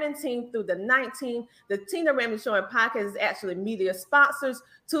 17th through the 19th. The Tina Ramsey Show and Podcast is actually media sponsors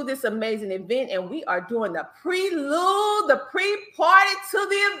to this amazing event. And we are doing the prelude, the pre-party to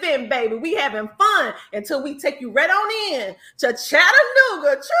the event, baby. We having fun until we take you right on in to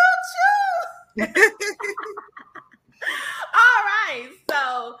Chattanooga. Choo-choo. All right.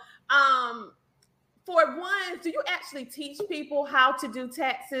 So, for one, do you actually teach people how to do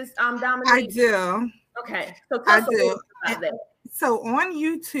taxes, Dominique? I do. Okay. So tell us a little about that. So on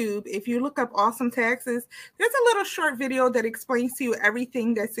YouTube, if you look up Awesome Taxes, there's a little short video that explains to you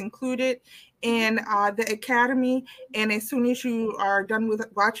everything that's included in the Academy. And as soon as you are done with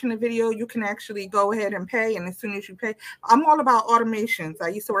watching the video, you can actually go ahead and pay. And as soon as you pay, I'm all about automations. I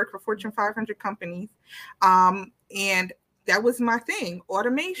used to work for Fortune 500 companies. And that was my thing,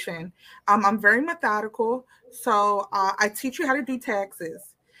 automation. I'm very methodical. So I teach you how to do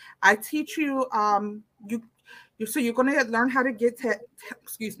taxes. I teach you, so you're going to learn how to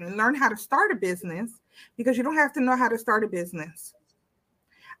learn how to start a business, because you don't have to know how to start a business.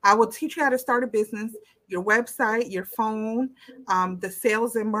 I will teach you how to start a business, your website, your phone, the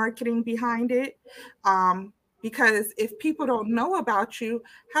sales and marketing behind it. Because if people don't know about you,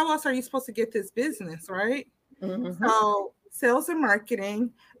 how else are you supposed to get this business, right? Mm-hmm. So sales and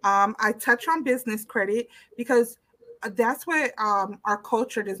marketing, I touch on business credit, because that's what our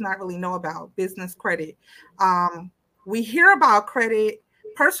culture does not really know about, business credit. We hear about credit,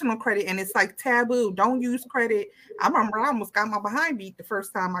 personal credit, and it's like taboo. Don't use credit. I remember I almost got my behind beat the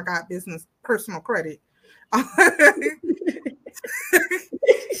first time I got personal credit.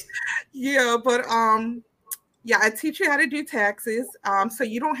 Yeah, but yeah, I teach you how to do taxes. So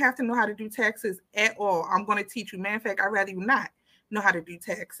you don't have to know how to do taxes at all. I'm going to teach you. Matter of fact, I'd rather you not know how to do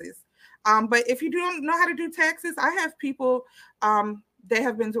taxes. But if you don't know how to do taxes, I have people, they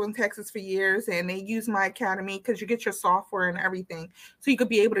have been doing taxes for years, and they use my academy because you get your software and everything. So you could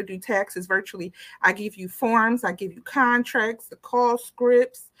be able to do taxes virtually. I give you forms, I give you contracts, the call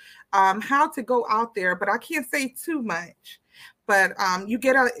scripts, how to go out there, but I can't say too much. But you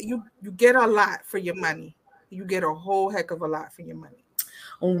get a lot for your money. You get a whole heck of a lot for your money.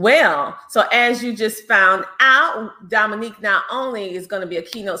 Well, so as you just found out, Dominique not only is going to be a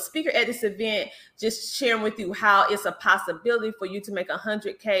keynote speaker at this event, just sharing with you how it's a possibility for you to make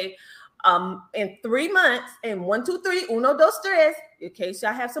 $100K in 3 months. And 1, 2, 3, uno, dos, tres. In case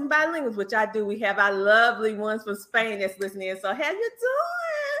y'all have some bilinguals, which I do, we have our lovely ones from Spain that's listening. So how you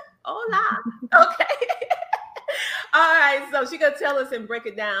doing? Hola. Okay. All right. So she's going to tell us and break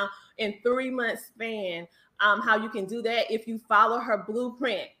it down in 3 months span. How you can do that if you follow her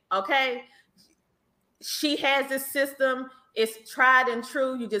blueprint, okay? She has this system. It's tried and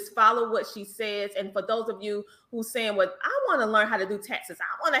true. You just follow what she says. And for those of you who saying, well, I want to learn how to do taxes. I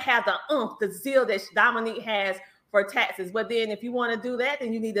want to have the zeal that Dominique has for taxes. But then if you want to do that,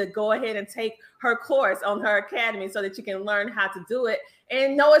 then you need to go ahead and take her course on her academy so that you can learn how to do it.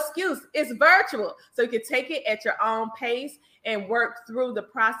 And no excuse, it's virtual. So you can take it at your own pace and work through the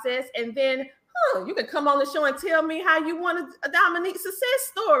process. And then you can come on the show and tell me how you want to Dominique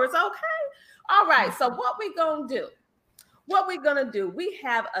success stories, okay? All right, so what we going to do, we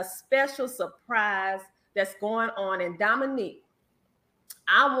have a special surprise that's going on. And Dominique,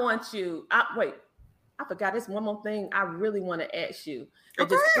 I forgot this one more thing I really want to ask you.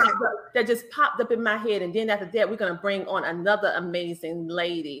 That just popped up in my head. And then after that, we're going to bring on another amazing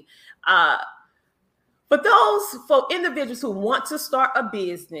lady. For individuals who want to start a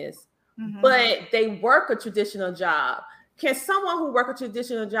business, but they work a traditional job. Can someone who works a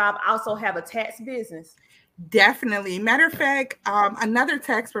traditional job also have a tax business? Definitely. Matter of fact, another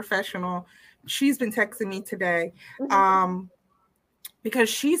tax professional, she's been texting me today because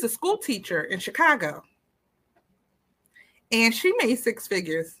she's a school teacher in Chicago. And she made 6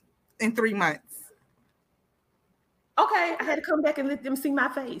 figures in 3 months. Okay, I had to come back and let them see my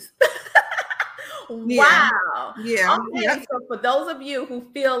face. Yeah. Wow. Yeah. Okay, Yep. so for those of you who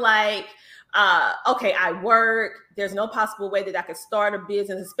feel like, okay, I work, there's no possible way that I could start a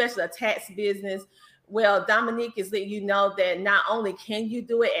business, especially a tax business. Well, Dominique is letting you know that not only can you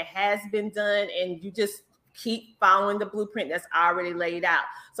do it, it has been done, and you just keep following the blueprint that's already laid out.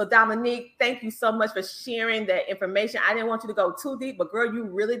 So Dominique, thank you so much for sharing that information. I didn't want you to go too deep, but girl, you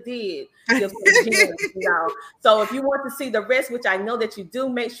really did give some gems, you know. So if you want to see the rest, which I know that you do,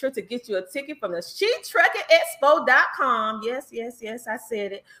 make sure to get you a ticket from the SheTruckingExpo.com. Yes, I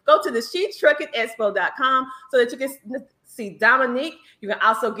said it. Go to the SheTruckingExpo.com so that you can see Dominique. You can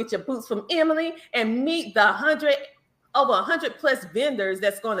also get your boots from Emily and meet the over 100 plus vendors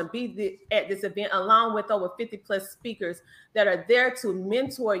that's going to be at this event, along with over 50 plus speakers that are there to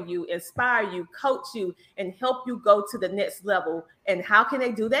mentor you, inspire you, coach you, and help you go to the next level. And how can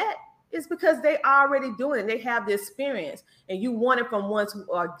they do that? It's because they already doing it. They have the experience, and you want it from ones who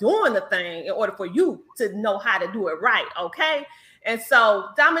are doing the thing in order for you to know how to do it right. Okay. And so,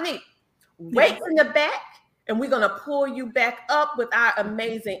 Dominique, wait in the back. And we're going to pull you back up with our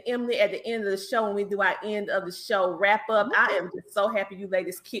amazing Emily at the end of the show when we do our end of the show wrap up. I am just so happy you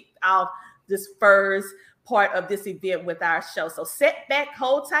ladies kicked off this first part of this event with our show. So sit back,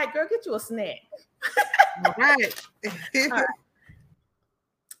 hold tight, girl, get you a snack. All right.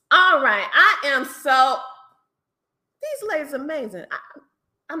 All right. I am so, these ladies are amazing.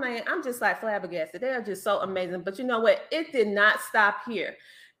 I mean, I'm just like flabbergasted. They are just so amazing. But you know what? It did not stop here.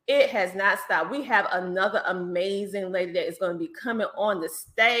 It has not stopped. We have another amazing lady that is going to be coming on the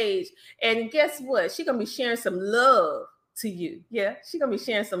stage. And guess what? She's going to be sharing some love to you. Yeah, she's going to be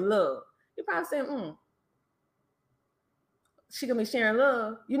sharing some love. You're probably saying, she's going to be sharing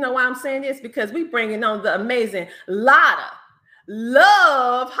love. You know why I'm saying this? Because we bringing on the amazing Lotta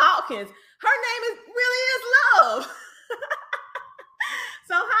Love Hawkins. Her name really is Love.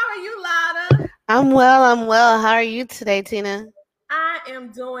 So how are you, Lotta? I'm well. How are you today, Tina? I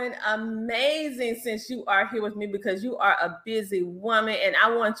am doing amazing since you are here with me, because you are a busy woman, and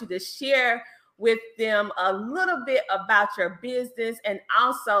I want you to share with them a little bit about your business and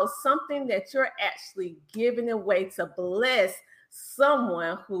also something that you're actually giving away to bless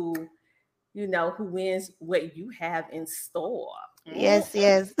someone who, you know, who wins what you have in store. Yes.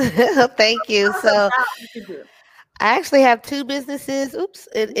 Thank you. So I actually have two businesses.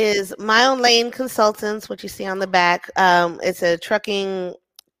 It is My Own Lane Consultants, what you see on the back. It's a trucking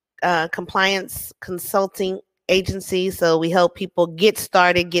compliance consulting agency. So we help people get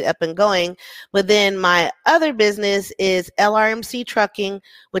started, get up and going. But then my other business is LRMC Trucking,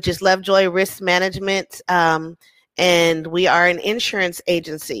 which is Lovejoy Risk Management. And we are an insurance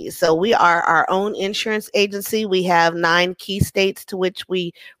agency. So we are our own insurance agency. We have 9 key states to which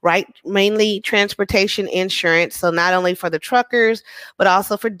we write mainly transportation insurance. So not only for the truckers, but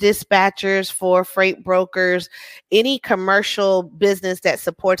also for dispatchers, for freight brokers, any commercial business that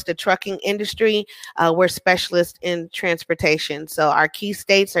supports the trucking industry. We're specialists in transportation. So our key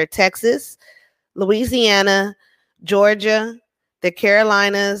states are Texas, Louisiana, Georgia, the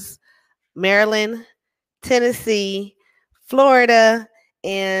Carolinas, Maryland, Tennessee, Florida,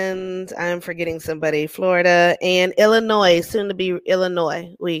 and I'm forgetting somebody, Florida and Illinois, soon to be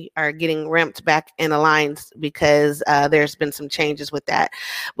Illinois. We are getting ramped back and aligned because there's been some changes with that.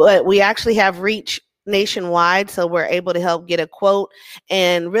 But we actually have reach nationwide, so we're able to help get a quote,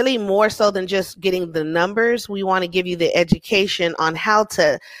 and really more so than just getting the numbers, we want to give you the education on how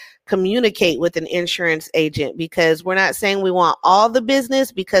to communicate with an insurance agent, because we're not saying we want all the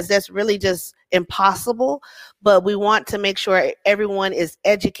business, because that's really just impossible, but we want to make sure everyone is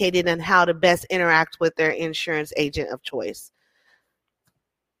educated on how to best interact with their insurance agent of choice.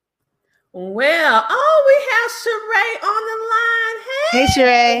 Well, we have Sheree on the line. Hey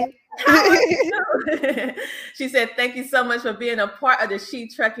Sheree. She said, thank you so much for being a part of the She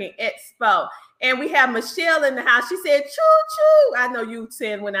Trucking Expo. And we have Michelle in the house. She said, choo choo. I know you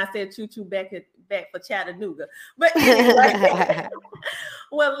said when I said choo choo back for Chattanooga. But anyway,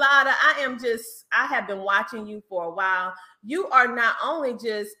 well, Lotta, I have been watching you for a while. You are not only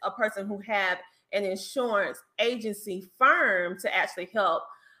just a person who have an insurance agency firm to actually help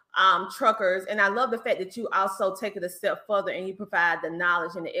truckers. And I love the fact that you also take it a step further and you provide the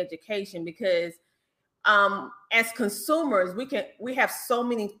knowledge and the education, because as consumers, we have so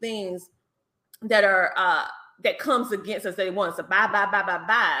many things that are that comes against us. They want us to buy.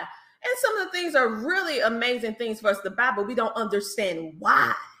 And some of the things are really amazing things for us to buy, but we don't understand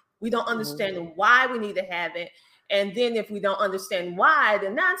why. We don't understand why we need to have it. And then if we don't understand why,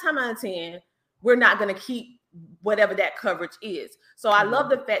 then 9 times out of 10, we're not going to keep whatever that coverage is. So I love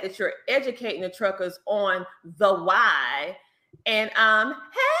the fact that you're educating the truckers on the why. And hey,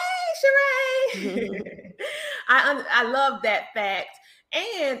 Sheree, I love that fact.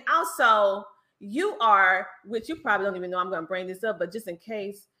 And also, you are, which you probably don't even know, I'm going to bring this up, but just in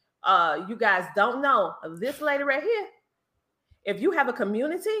case you guys don't know, this lady right here, if you have a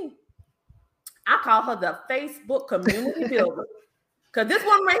community, I call her the Facebook community builder. Because this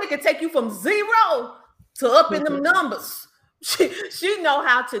one right here can take you from 0 to up in them numbers. She know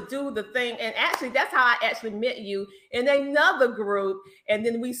how to do the thing. And actually, that's how I actually met you in another group. And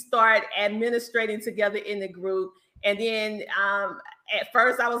then we start administrating together in the group. And then at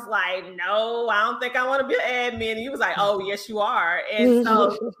first I was like, no, I don't think I want to be an admin. And you was like, oh, yes, you are. And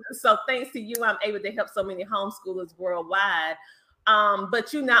so thanks to you, I'm able to help so many homeschoolers worldwide.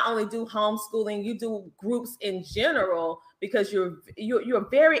 But you not only do homeschooling, you do groups in general because you're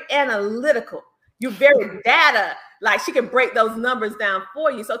very analytical. You're very data, like she can break those numbers down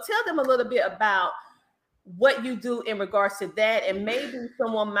for you. So tell them a little bit about what you do in regards to that. And maybe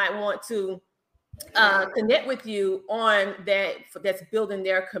someone might want to connect with you on that, that's building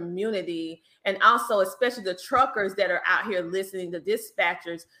their community. And also, especially the truckers that are out here listening, the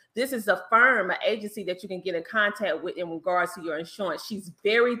dispatchers. This is a firm, an agency that you can get in contact with in regards to your insurance. She's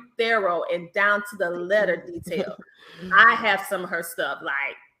very thorough and down to the letter detail. I have some of her stuff,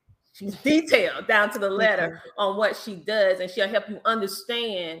 like she's detailed down to the letter on what she does, and she'll help you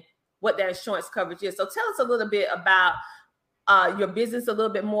understand what that insurance coverage is. So tell us a little bit about your business a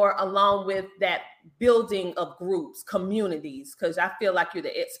little bit more, along with that building of groups, communities, because I feel like you're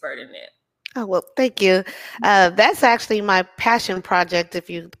the expert in that. Oh, well, thank you. That's actually my passion project, if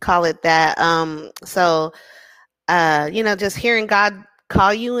you call it that. Just hearing God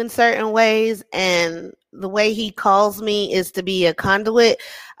call you in certain ways, and the way he calls me is to be a conduit.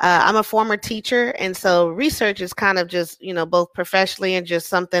 I'm a former teacher, and so research is kind of just, both professionally and just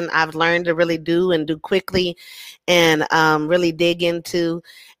something I've learned to really do and do quickly and really dig into.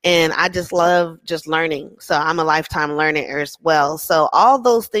 And I just love just learning. So I'm a lifetime learner as well. So all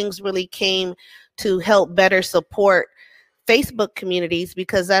those things really came to help better support Facebook communities,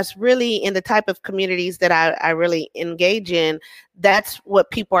 because that's really in the type of communities that I really engage in. That's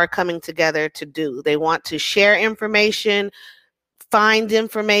what people are coming together to do. They want to share information, find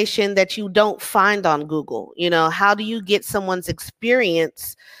information that you don't find on Google. How do you get someone's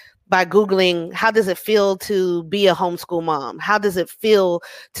experience by Googling, how does it feel to be a homeschool mom? How does it feel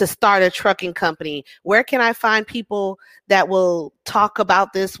to start a trucking company? Where can I find people that will talk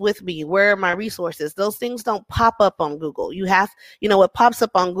about this with me? Where are my resources? Those things don't pop up on Google. What pops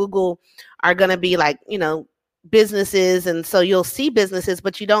up on Google are going to be like, businesses. And so you'll see businesses,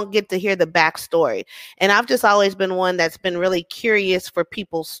 but you don't get to hear the backstory. And I've just always been one that's been really curious for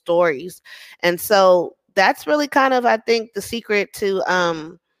people's stories. And so that's really kind of, I think, the secret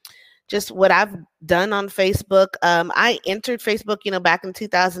to, just what I've done on Facebook. I entered Facebook, back in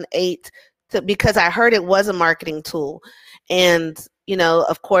 2008 because I heard it was a marketing tool and,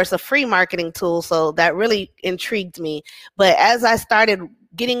 of course, a free marketing tool. So that really intrigued me. But as I started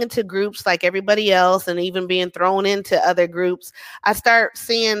getting into groups like everybody else and even being thrown into other groups, I start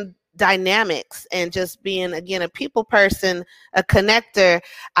seeing dynamics and just being, again, a people person, a connector.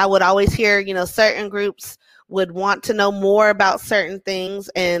 I would always hear, certain groups would want to know more about certain things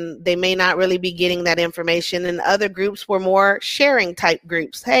and they may not really be getting that information. And other groups were more sharing type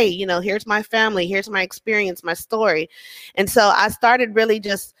groups. Hey, here's my family, here's my experience, my story. And so I started really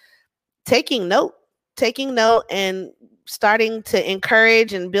just taking note and starting to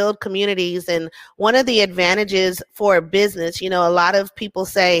encourage and build communities. And one of the advantages for a business, a lot of people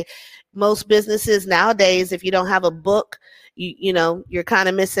say most businesses nowadays, if you don't have a book, you're kind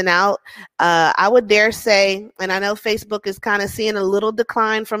of missing out. I would dare say, and I know Facebook is kind of seeing a little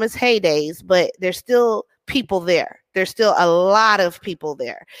decline from its heydays, but there's still people there. There's still a lot of people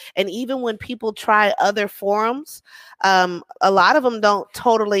there. And even when people try other forums, a lot of them don't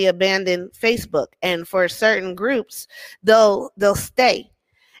totally abandon Facebook. And for certain groups, they'll stay.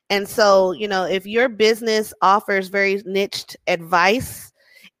 And so, if your business offers very niched advice,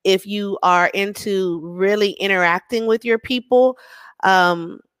 if you are into really interacting with your people,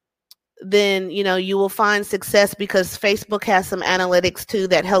 then, you will find success because Facebook has some analytics too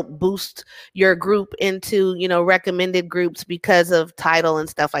that help boost your group into, recommended groups because of title and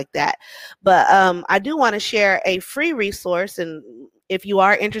stuff like that. But I do want to share a free resource. And if you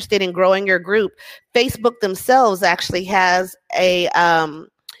are interested in growing your group, Facebook themselves actually has a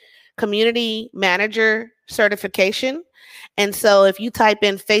community manager certification. And so if you type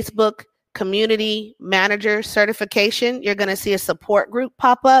in Facebook community manager certification, you're going to see a support group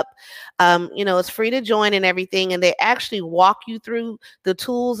pop up. It's free to join and everything. And they actually walk you through the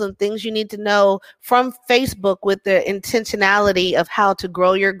tools and things you need to know from Facebook with the intentionality of how to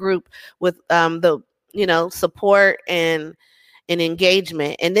grow your group with the support and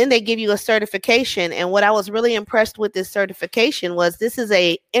engagement. And then they give you a certification. And what I was really impressed with this certification was this is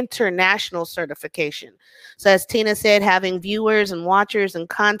a international certification. So as Tina said, having viewers and watchers and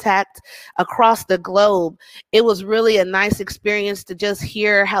contact across the globe, it was really a nice experience to just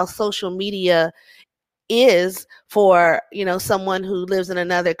hear how social media is for someone who lives in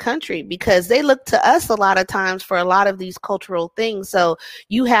another country, because they look to us a lot of times for a lot of these cultural things. So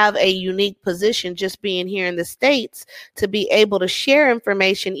you have a unique position just being here in the States to be able to share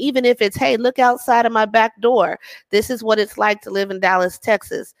information, even if it's, hey, look outside of my back door, this is what it's like to live in Dallas,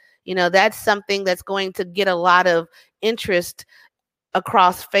 Texas. That's something that's going to get a lot of interest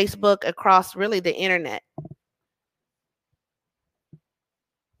across Facebook, across really the internet.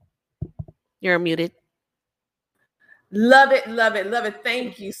 You're muted. Love it, love it, love it.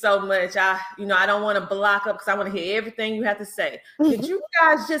 Thank you so much. I don't want to block up because I want to hear everything you have to say. Did you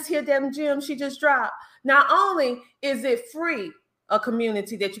guys just hear them gems she just dropped? Not only is it free, a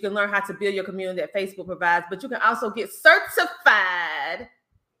community that you can learn how to build your community that Facebook provides, but you can also get certified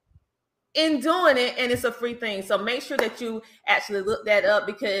in doing it, and it's a free thing. So make sure that you actually look that up,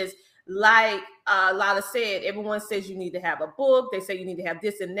 because like Lala said, everyone says you need to have a book. They say you need to have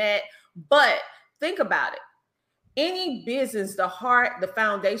this and that, but think about it. Any business, the heart, the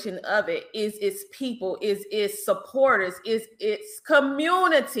foundation of it is its people, is its supporters, is its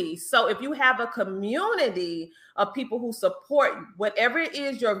community. So if you have a community of people who support whatever it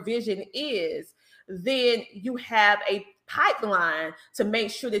is your vision is, then you have a pipeline to make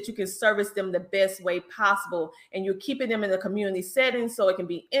sure that you can service them the best way possible. And you're keeping them in a community setting so it can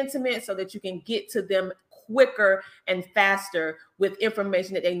be intimate, so that you can get to them quicker and faster with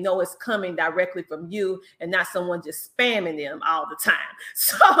information that they know is coming directly from you and not someone just spamming them all the time.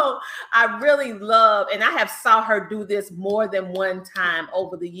 So I really love, and I have saw her do this more than one time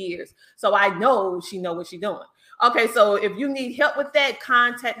over the years. So I know she knows what she's doing. Okay, so if you need help with that,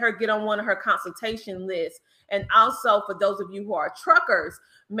 contact her, get on one of her consultation lists. And also for those of you who are truckers,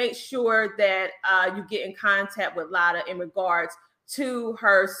 make sure that you get in contact with Lada in regards to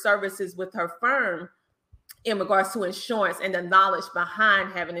her services with her firm, in regards to insurance and the knowledge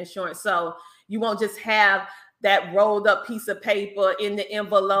behind having insurance. So you won't just have that rolled up piece of paper in the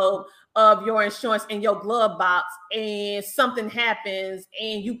envelope of your insurance in your glove box, and something happens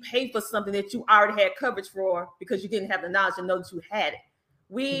and you pay for something that you already had coverage for because you didn't have the knowledge to know that you had it.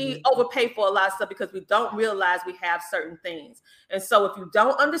 We overpay for a lot of stuff because we don't realize we have certain things. And so if you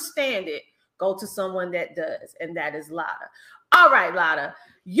don't understand it, go to someone that does, and that is Lada. All right, Lada,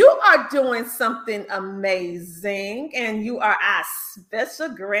 you are doing something amazing, and you are our special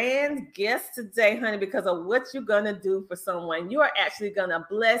grand guest today, honey, because of what you're going to do for someone. You are actually going to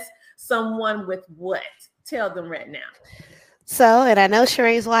bless someone with what? Tell them right now. So, and I know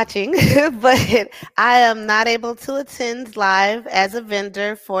Sheree's watching, but I am not able to attend live as a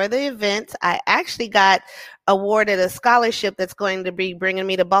vendor for the event. I actually got awarded a scholarship that's going to be bringing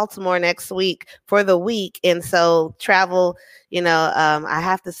me to Baltimore next week for the week. And so travel, I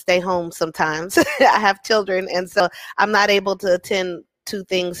have to stay home sometimes. I have children. And so I'm not able to attend two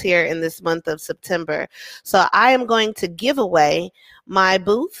things here in this month of September. So I am going to give away my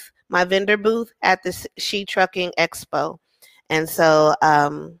booth, my vendor booth at the She Trucking Expo. And so,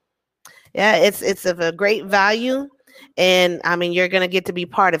 it's of a great value. And I mean, you're going to get to be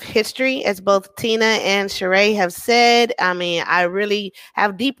part of history, as both Tina and Sheree have said. I mean, I really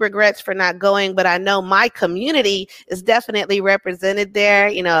have deep regrets for not going, but I know my community is definitely represented there.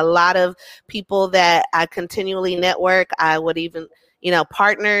 A lot of people that I continually network, I would even,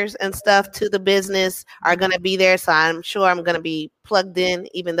 partners and stuff to the business are going to be there. So I'm sure I'm going to be plugged in,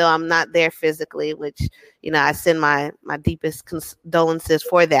 even though I'm not there physically, which, I send my deepest condolences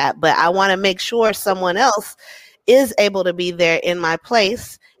for that. But I want to make sure someone else is able to be there in my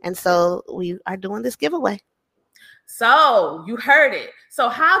place. And so we are doing this giveaway. So you heard it. So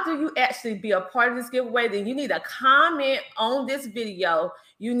how do you actually be a part of this giveaway? Then you need to comment on this video.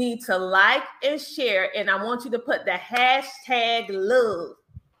 You need to like and share. And I want you to put the hashtag love.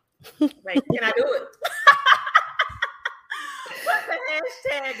 Wait, can I do it? Put the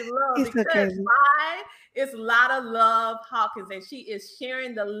hashtag love, because why? It's a lot of love Hawkins, and she is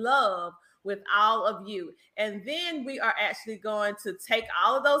sharing the love with all of you. And then we are actually going to take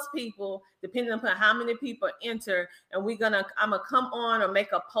all of those people, depending upon how many people enter, and I'm gonna come on or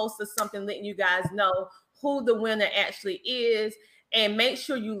make a post or something letting you guys know who the winner actually is. And make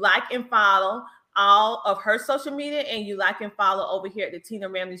sure you like and follow all of her social media, and you like and follow over here at the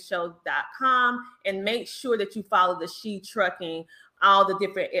TinaRamseyShow.com, and make sure that you follow the She Trucking, all the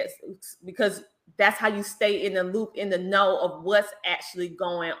different, because that's how you stay in the loop, in the know of what's actually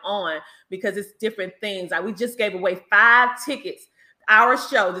going on, because it's different things. Like we just gave away 5 tickets. Our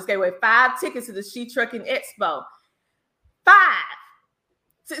show just gave away 5 tickets to the She Trucking Expo. 5.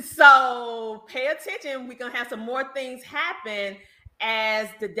 So pay attention. We're going to have some more things happen as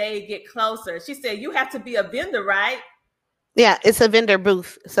the day get closer. She said you have to be a vendor, right? Yeah, it's a vendor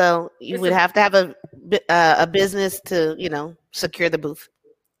booth. So you would have to have a business to, secure the booth.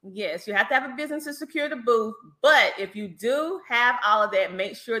 Yes, you have to have a business to secure the booth. But if you do have all of that,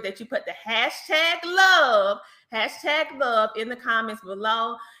 make sure that you put the hashtag love in the comments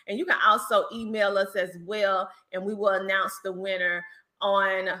below. And you can also email us as well, and we will announce the winner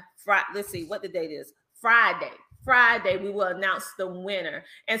on Friday. Let's see what the date is. Friday, we will announce the winner.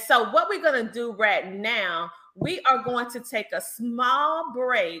 And so what we're going to do right now, we are going to take a small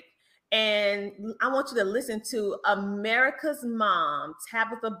break, and I want you to listen to America's Mom,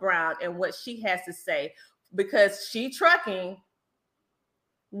 Tabitha Brown, and what she has to say, because She Trucking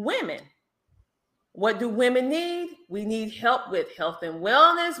women. What do women need? We need help with health and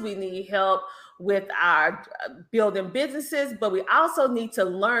wellness. We need help with our building businesses, but we also need to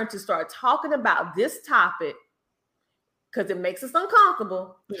learn to start talking about this topic, because it makes us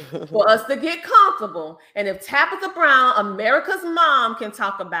uncomfortable for us to get comfortable. And if Tabitha Brown, America's Mom, can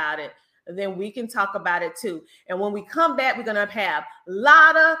talk about it, then we can talk about it too. And when we come back, we're going to have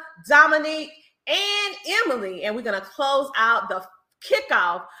Lotta, Dominique, and Emily, and we're going to close out the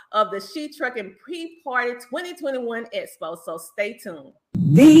kickoff of the She Trucking Pre-Party 2021 Expo. So stay tuned.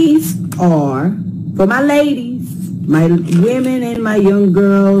 These are for my ladies, my women, and my young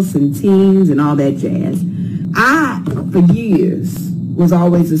girls and teens and all that jazz. I, for years, was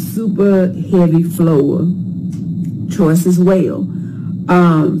always a super heavy flower choice as well.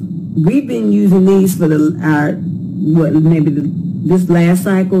 We've been using these for this last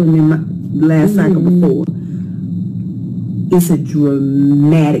cycle and then the last cycle before. It's a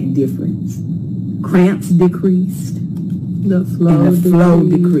dramatic difference. Cramps decreased. The flow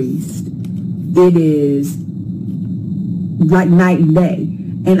decreased. It is like night and day.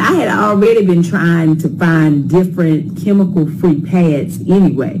 And I had already been trying to find different chemical-free pads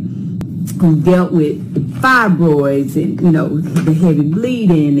anyway. Who dealt with fibroids and, the heavy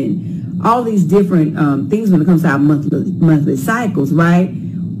bleeding and all these different things when it comes to our monthly cycles, right?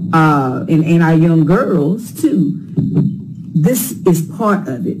 And our young girls, too. This is part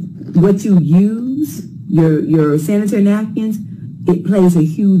of it. What you use, your sanitary napkins, it plays a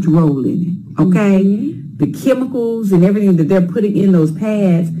huge role in it, okay? Mm-hmm. The chemicals and everything that they're putting in those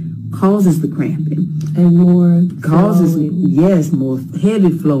pads causes the cramping. And more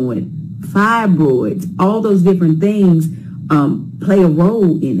heavy flowing, fibroids, all those different things play a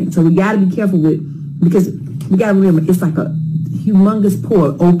role in it. So we got to be careful because we got to remember, it's like a humongous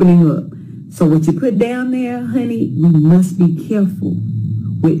pore opening up. So what you put down there, honey, we must be careful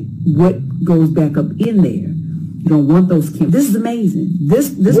with what goes back up in there. You don't want those chemicals. This is amazing. This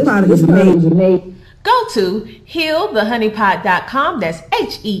product is amazing. Go to healthehoneypot.com. That's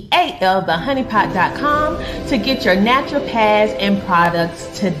HEAL, thehoneypot.com, to get your natural pads and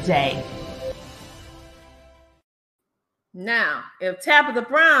products today. Now, if Tabitha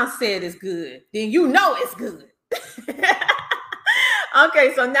Brown said it's good, then you know it's good.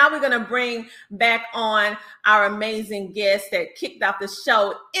 Okay, so now we're going to bring back on our amazing guest that kicked off the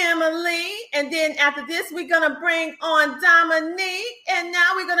show, Emily. And then after this, we're going to bring on Dominique. And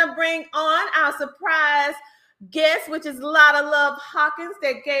now we're going to bring on our surprise guest, which is Lotta Love Hawkins,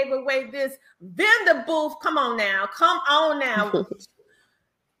 that gave away this vendor booth. Come on now.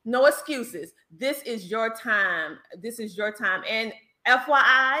 No excuses. This is your time. And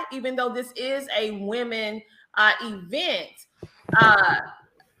FYI, even though this is a women event,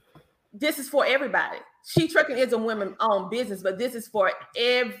 this is for everybody. She Trucking is a women-owned business, but this is for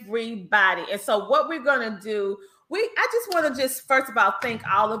everybody. And so what we're going to do, I just want to first of all, thank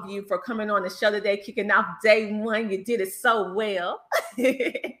all of you for coming on the show today, kicking off day one. You did it so well.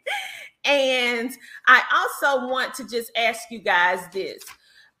 And I also want to just ask you guys this.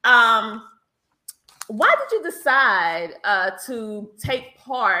 Why did you decide to take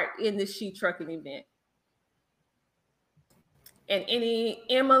part in the She Trucking event? And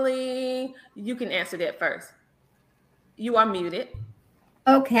Emily, you can answer that first. You are muted.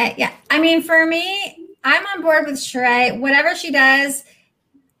 Okay, yeah. I mean, for me, I'm on board with Sheree. Whatever she does,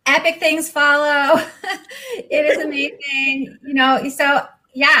 epic things follow. It is amazing, So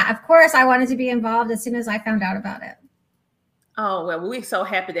yeah, of course, I wanted to be involved as soon as I found out about it. Oh, well, we're so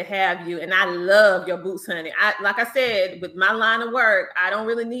happy to have you. And I love your boots, honey. Like I said, with my line of work, I don't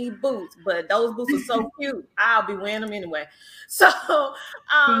really need boots, but those boots are so cute. I'll be wearing them anyway. So,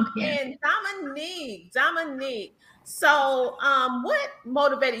 and Dominique. So, what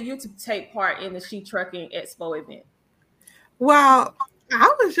motivated you to take part in the She Trucking Expo event? Well,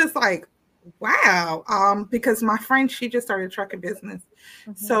 I was just like, wow, because my friend, she just started a trucking business.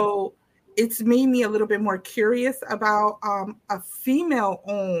 Mm-hmm. So it's made me a little bit more curious about a female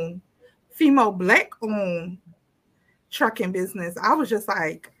Black-owned trucking business. I was just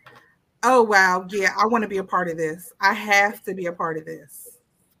like, oh, wow, yeah, I want to be a part of this. I have to be a part of this.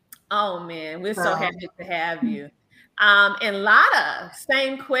 Oh, man, we're so happy to have you. And Lotta,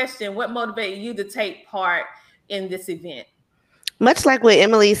 same question. What motivated you to take part in this event? Much like what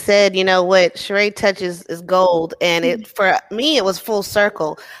Emily said, what Sheree touches is gold. And for me, it was full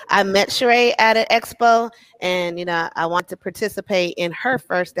circle. I met Sheree at an expo, and, I want to participate in her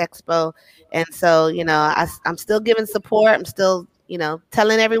first expo. And so, I'm still giving support. I'm still,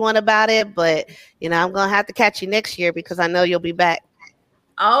 telling everyone about it. But, I'm going to have to catch you next year because I know you'll be back.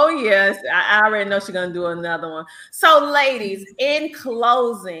 Oh, yes. I already know she's going to do another one. So, ladies, in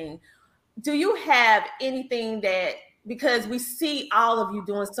closing, do you have anything that, because we see all of you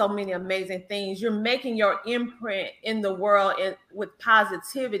doing so many amazing things, you're making your imprint in the world with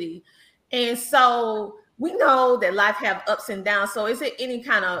positivity. And so we know that life have ups and downs. So is it any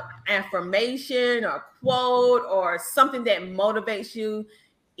kind of affirmation or quote or something that motivates you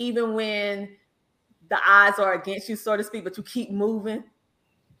even when the odds are against you, so to speak, but you keep moving?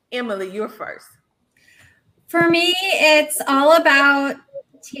 Emily, you're first. For me, it's all about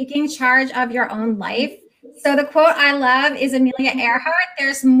taking charge of your own life. So the quote I love is Amelia Earhart,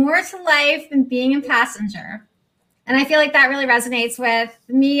 "There's more to life than being a passenger." And I feel like that really resonates with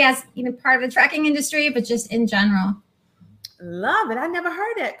me as even part of the trucking industry, but just in general. Love it. I never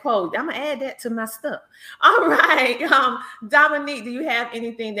heard that quote. I'm going to add that to my stuff. All right. Dominique, do you have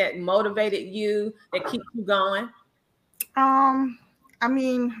anything that motivated you, that keeps you going? I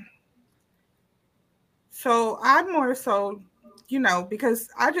mean, so I'm more so, because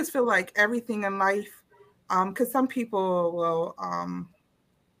I just feel like everything in life, because some people will,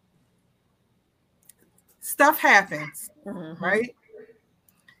 stuff happens, right?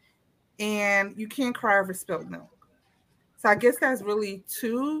 And you can't cry over spilled milk. So I guess that's really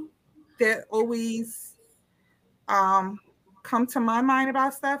two that always come to my mind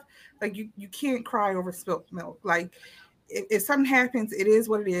about stuff. Like you can't cry over spilled milk. Like if something happens, it is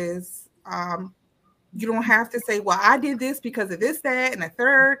what it is. You don't have to say, well, I did this because of this, that, and a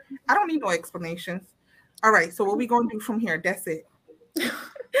third. I don't need no explanations. All right, so what we going to do from here? That's it.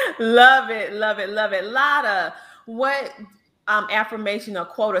 Love it, love it, love it. Lotta, what affirmation or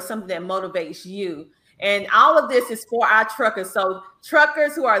quote or something that motivates you? And all of this is for our truckers. So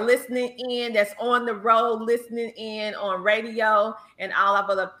truckers who are listening in, that's on the road, listening in on radio and all of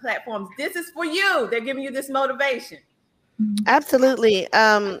other platforms, this is for you. They're giving you this motivation. Absolutely.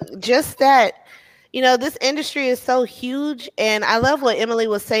 Just that, this industry is so huge. And I love what Emily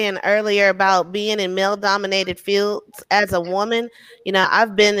was saying earlier about being in male-dominated fields as a woman.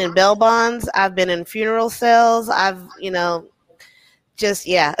 I've been in bail bonds. I've been in funeral sales. I've, and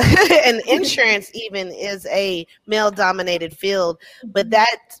insurance even is a male-dominated field. But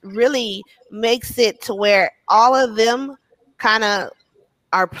that really makes it to where all of them kind of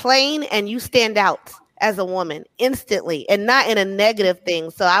are playing and you stand out as a woman instantly and not in a negative thing.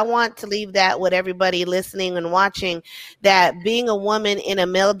 So I want to leave that with everybody listening and watching, that being a woman in a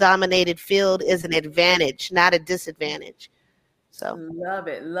male dominated field is an advantage, not a disadvantage. So love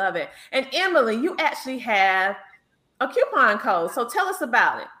it. Love it. And Emily, you actually have a coupon code. So tell us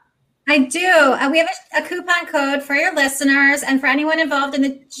about it. I do. We have a coupon code for your listeners and for anyone involved in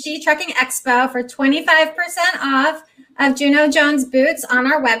the She Trucking Expo for 25% off of Juno Jones boots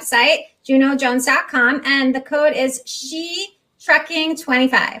on our website, junojones.com. And the code is She Trucking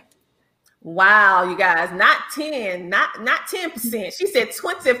 25. Wow, you guys, not 10, not 10%. She said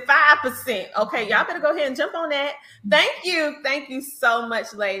 25%. Okay, y'all better go ahead and jump on that. Thank you. Thank you so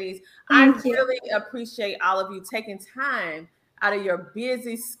much, ladies. Thank you. Really appreciate all of you taking time out of your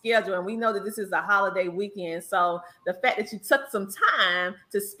busy schedule. And we know that this is a holiday weekend. So the fact that you took some time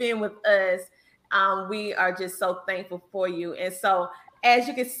to spend with us, we are just so thankful for you. And so as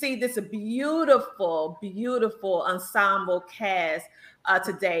you can see, this is a beautiful, beautiful ensemble cast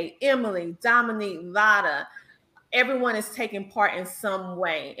today. Emily, Dominique, Lotta, everyone is taking part in some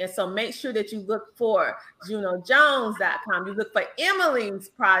way. And so make sure that you look for JunoJones.com. You look for Emily's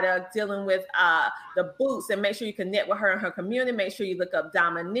product dealing with the boots, and make sure you connect with her and her community. Make sure you look up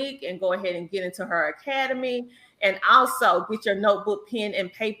Dominique and go ahead and get into her academy. And also get your notebook, pen,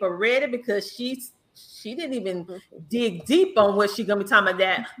 and paper ready, because she didn't even dig deep on what she's gonna be talking about,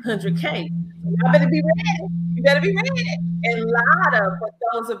 that 100K. Y'all better be ready. You better be ready. And Lada, for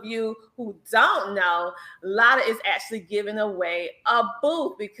those of you who don't know, Lada is actually giving away a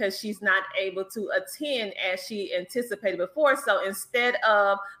booth because she's not able to attend as she anticipated before. So instead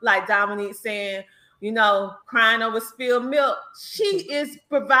of, like Dominique saying, crying over spilled milk, she is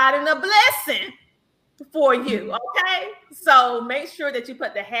providing a blessing for you. Okay, so make sure that you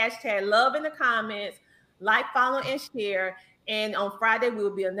put the hashtag love in the comments, like, follow, and share. And on Friday, we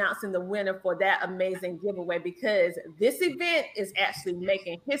will be announcing the winner for that amazing giveaway, because this event is actually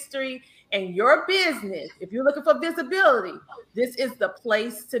making history. And your business, if you're looking for visibility, this is the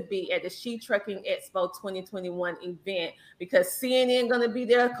place to be at the She Trucking Expo 2021 event, because CNN going to be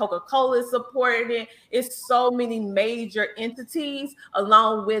there, Coca-Cola is supporting it. It's so many major entities,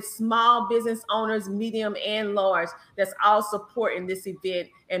 along with small business owners, medium and large, that's all supporting this event,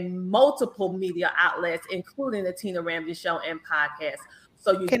 and multiple media outlets, including the Tina Ramsey Show and podcast.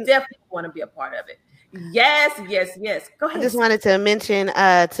 So you definitely want to be a part of it. Yes. Go ahead. I just wanted to mention to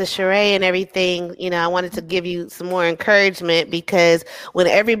Sheree and everything, I wanted to give you some more encouragement, because when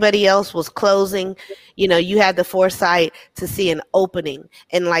everybody else was closing, you had the foresight to see an opening,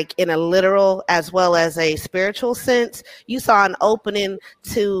 and like in a literal as well as a spiritual sense, you saw an opening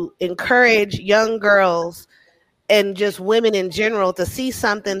to encourage young girls and just women in general to see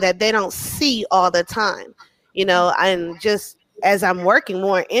something that they don't see all the time, and just as I'm working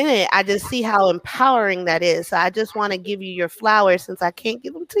more in it, I just see how empowering that is. So I just want to give you your flowers, since I can't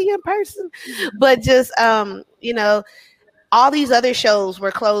give them to you in person, but just, all these other shows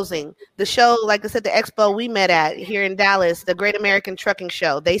were closing. The show, like I said, the expo we met at here in Dallas, the Great American Trucking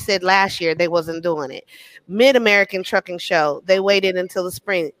Show, they said last year they wasn't doing it. Mid-American Trucking Show, they waited until the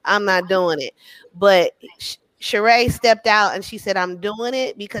spring. I'm not doing it. But Sheree stepped out and she said, I'm doing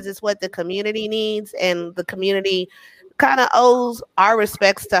it because it's what the community needs, and the community kind of owes our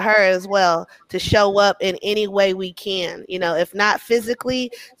respects to her as well, to show up in any way we can. If not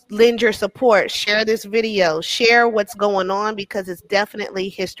physically, lend your support, share this video, share what's going on, because it's definitely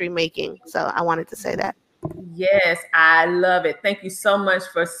history making. So I wanted to say that. Yes, I love it. Thank you so much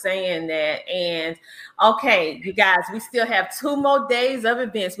for saying that. And okay, you guys, we still have 2 more days of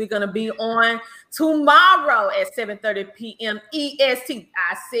events. We're going to be on tomorrow at 7:30 p.m. EST.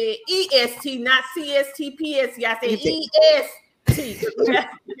 I said EST, not CSTPS. I said EST.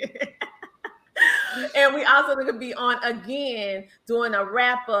 And we also going to be on again doing a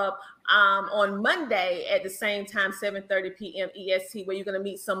wrap up on Monday at the same time, 7:30 p.m. EST, where you're going to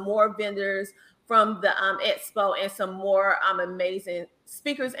meet some more vendors from the expo and some more amazing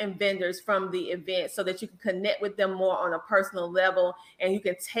speakers and vendors from the event, so that you can connect with them more on a personal level, and you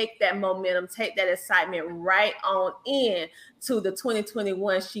can take that momentum, take that excitement right on in to the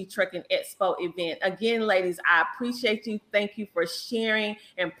 2021 She Trucking Expo event. Again, ladies, I appreciate you. Thank you for sharing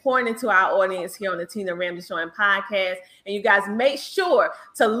and pouring into our audience here on the Tina Ramsey Show and podcast. And you guys, make sure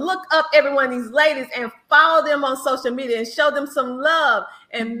to look up every one of these ladies and follow them on social media and show them some love,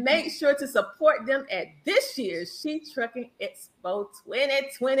 and make sure to support them at this year's She Trucking Expo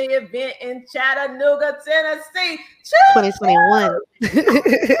 2020 event in Chattanooga, Tennessee. 2021.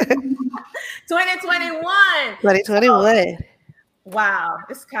 2021. Wow,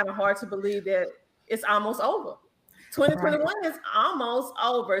 it's kind of hard to believe that it's almost over. 2021 is almost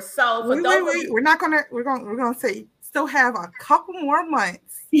over. So for we're gonna say still have a couple more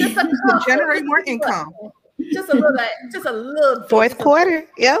months to generate more income. Just a little. Fourth quarter.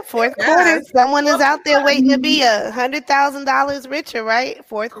 Yeah, fourth quarter. Someone is out there waiting to be $100,000 richer, right?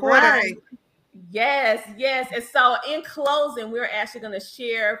 Fourth quarter. Right. Yes. And so in closing, we're actually going to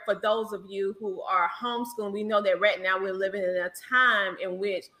share, for those of you who are homeschooling, we know that right now we're living in a time in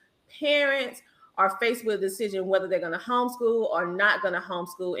which parents are faced with a decision whether they're going to homeschool or not going to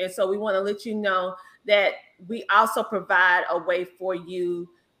homeschool. And so we want to let you know that we also provide a way for you.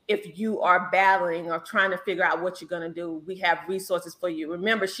 If you are battling or trying to figure out what you're going to do, we have resources for you.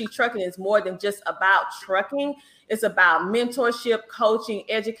 Remember, She Trucking is more than just about trucking. It's about mentorship, coaching,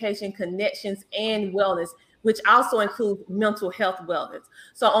 education, connections, and wellness, which also includes mental health wellness.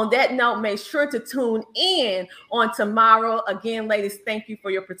 So on that note, make sure to tune in on tomorrow. Again, ladies, thank you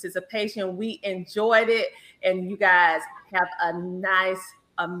for your participation. We enjoyed it. And you guys have a nice,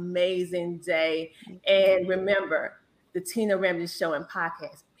 amazing day. And remember, the Tina Ramsey Show and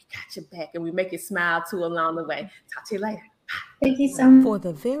podcast. got your back, and we make you smile too along the way. Talk to you later. Thank you so much. For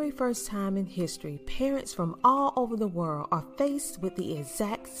the very first time in history, parents from all over the world are faced with the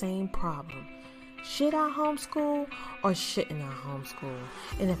exact same problem. Should I homeschool or shouldn't I homeschool?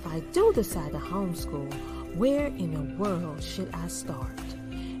 And if I do decide to homeschool, where in the world should I start?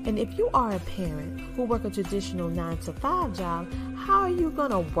 And if you are a parent who work a traditional 9-to-5 job, how are you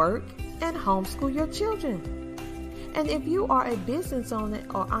going to work and homeschool your children? And if you are a business owner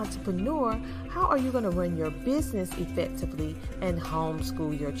or entrepreneur, how are you going to run your business effectively and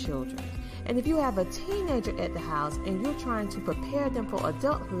homeschool your children? And if you have a teenager at the house and you're trying to prepare them for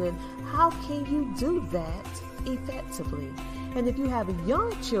adulthood, how can you do that effectively? And if you have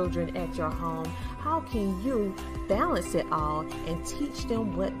young children at your home, how can you balance it all and teach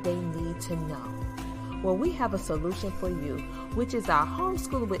them what they need to know? Well, we have a solution for you, which is our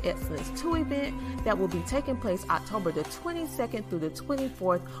Homeschool with Excellence 2 event that will be taking place October the 22nd through the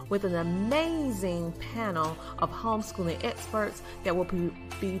 24th with an amazing panel of homeschooling experts that will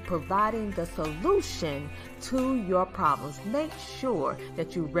be providing the solution to your problems. Make sure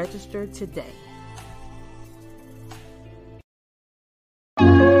that you register today.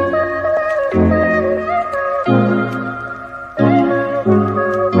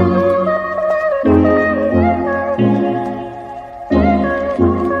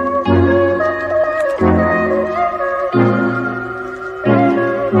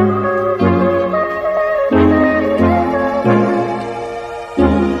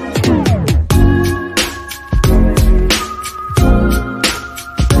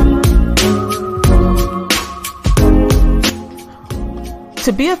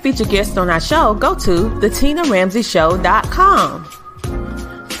 To be a featured guest on our show, go to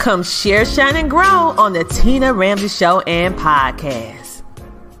thetinaramseyshow.com. Come share, shine, and grow on the Tina Ramsey Show and Podcast.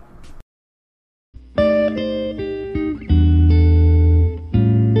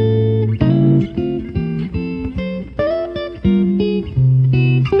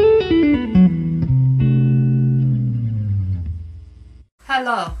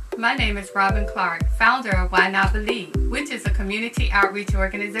 Hello, my name is Robin Clark, founder of Why Not Believe, which is a community outreach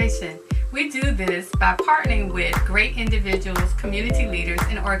organization. We do this by partnering with great individuals, community leaders,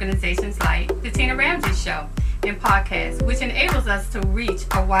 and organizations like The Tina Ramsey Show and Podcast, which enables us to reach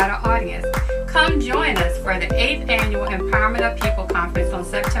a wider audience. Come join us for the 8th Annual Empowerment of People Conference on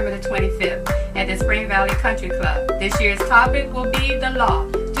September the 25th at the Spring Valley Country Club. This year's topic will be the law.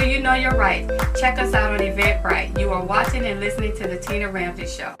 Do you know your rights? Check us out on Eventbrite. You are watching and listening to The Tina Ramsey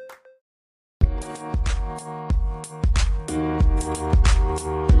Show.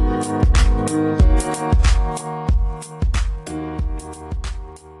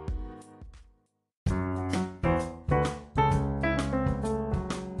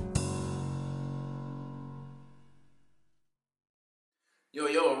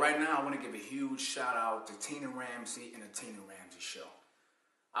 Yo, right now I want to give a huge shout out to Tina Ramsey and The Tina Ramsey Show.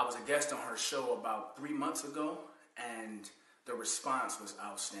 I was a guest on her show about 3 months ago, and the response was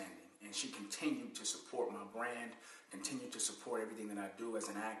outstanding. And she continued to support my brand, continued to support everything that I do as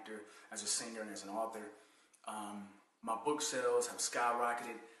an actor, as a singer, and as an author. My book sales have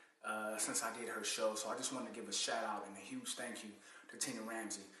skyrocketed since I did her show, so I just wanted to give a shout out and a huge thank you to Tina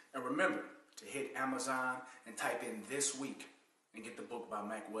Ramsey. And remember to hit Amazon and type in "this week" and get the book by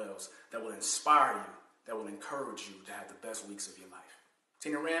Mac Wells that will inspire you, that will encourage you to have the best weeks of your life.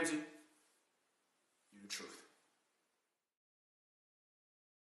 Tina Ramsey, you're the truth.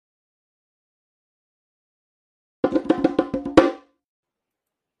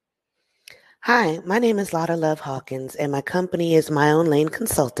 Hi, my name is Lotta Love Hawkins, and my company is My Own Lane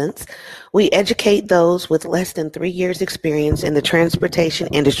Consultants. We educate those with less than 3 years experience in the transportation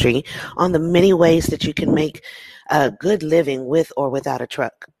industry on the many ways that you can make a good living with or without a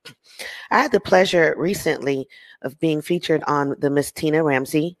truck. I had the pleasure recently of being featured on the Miss Tina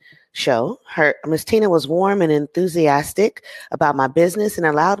Ramsey Show. Miss Tina was warm and enthusiastic about my business and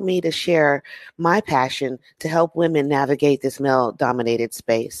allowed me to share my passion to help women navigate this male-dominated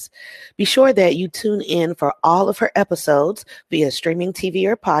space. Be sure that you tune in for all of her episodes via streaming TV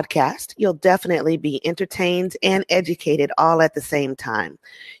or podcast. You'll definitely be entertained and educated all at the same time.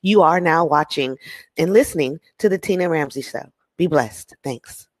 You are now watching and listening to The Tina Ramsey Show. Be blessed.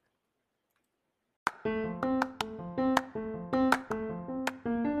 Thanks.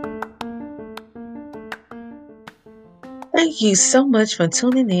 Thank you so much for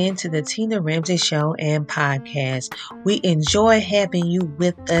tuning in to the Tina Ramsey Show and Podcast. We enjoy having you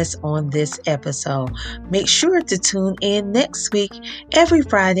with us on this episode. Make sure to tune in next week, every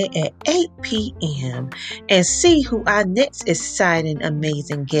Friday at 8 p.m. and see who our next exciting,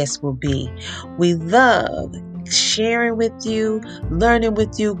 amazing guest will be. We love sharing with you, learning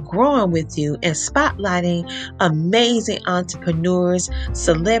with you, growing with you, and spotlighting amazing entrepreneurs,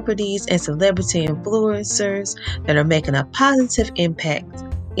 celebrities, and celebrity influencers that are making a positive impact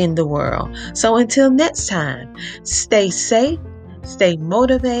in the world. So until next time, stay safe, stay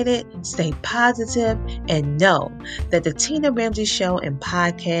motivated, stay positive, and know that the Tina Ramsey Show and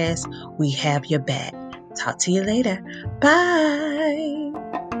Podcast, we have your back. Talk to you later. Bye.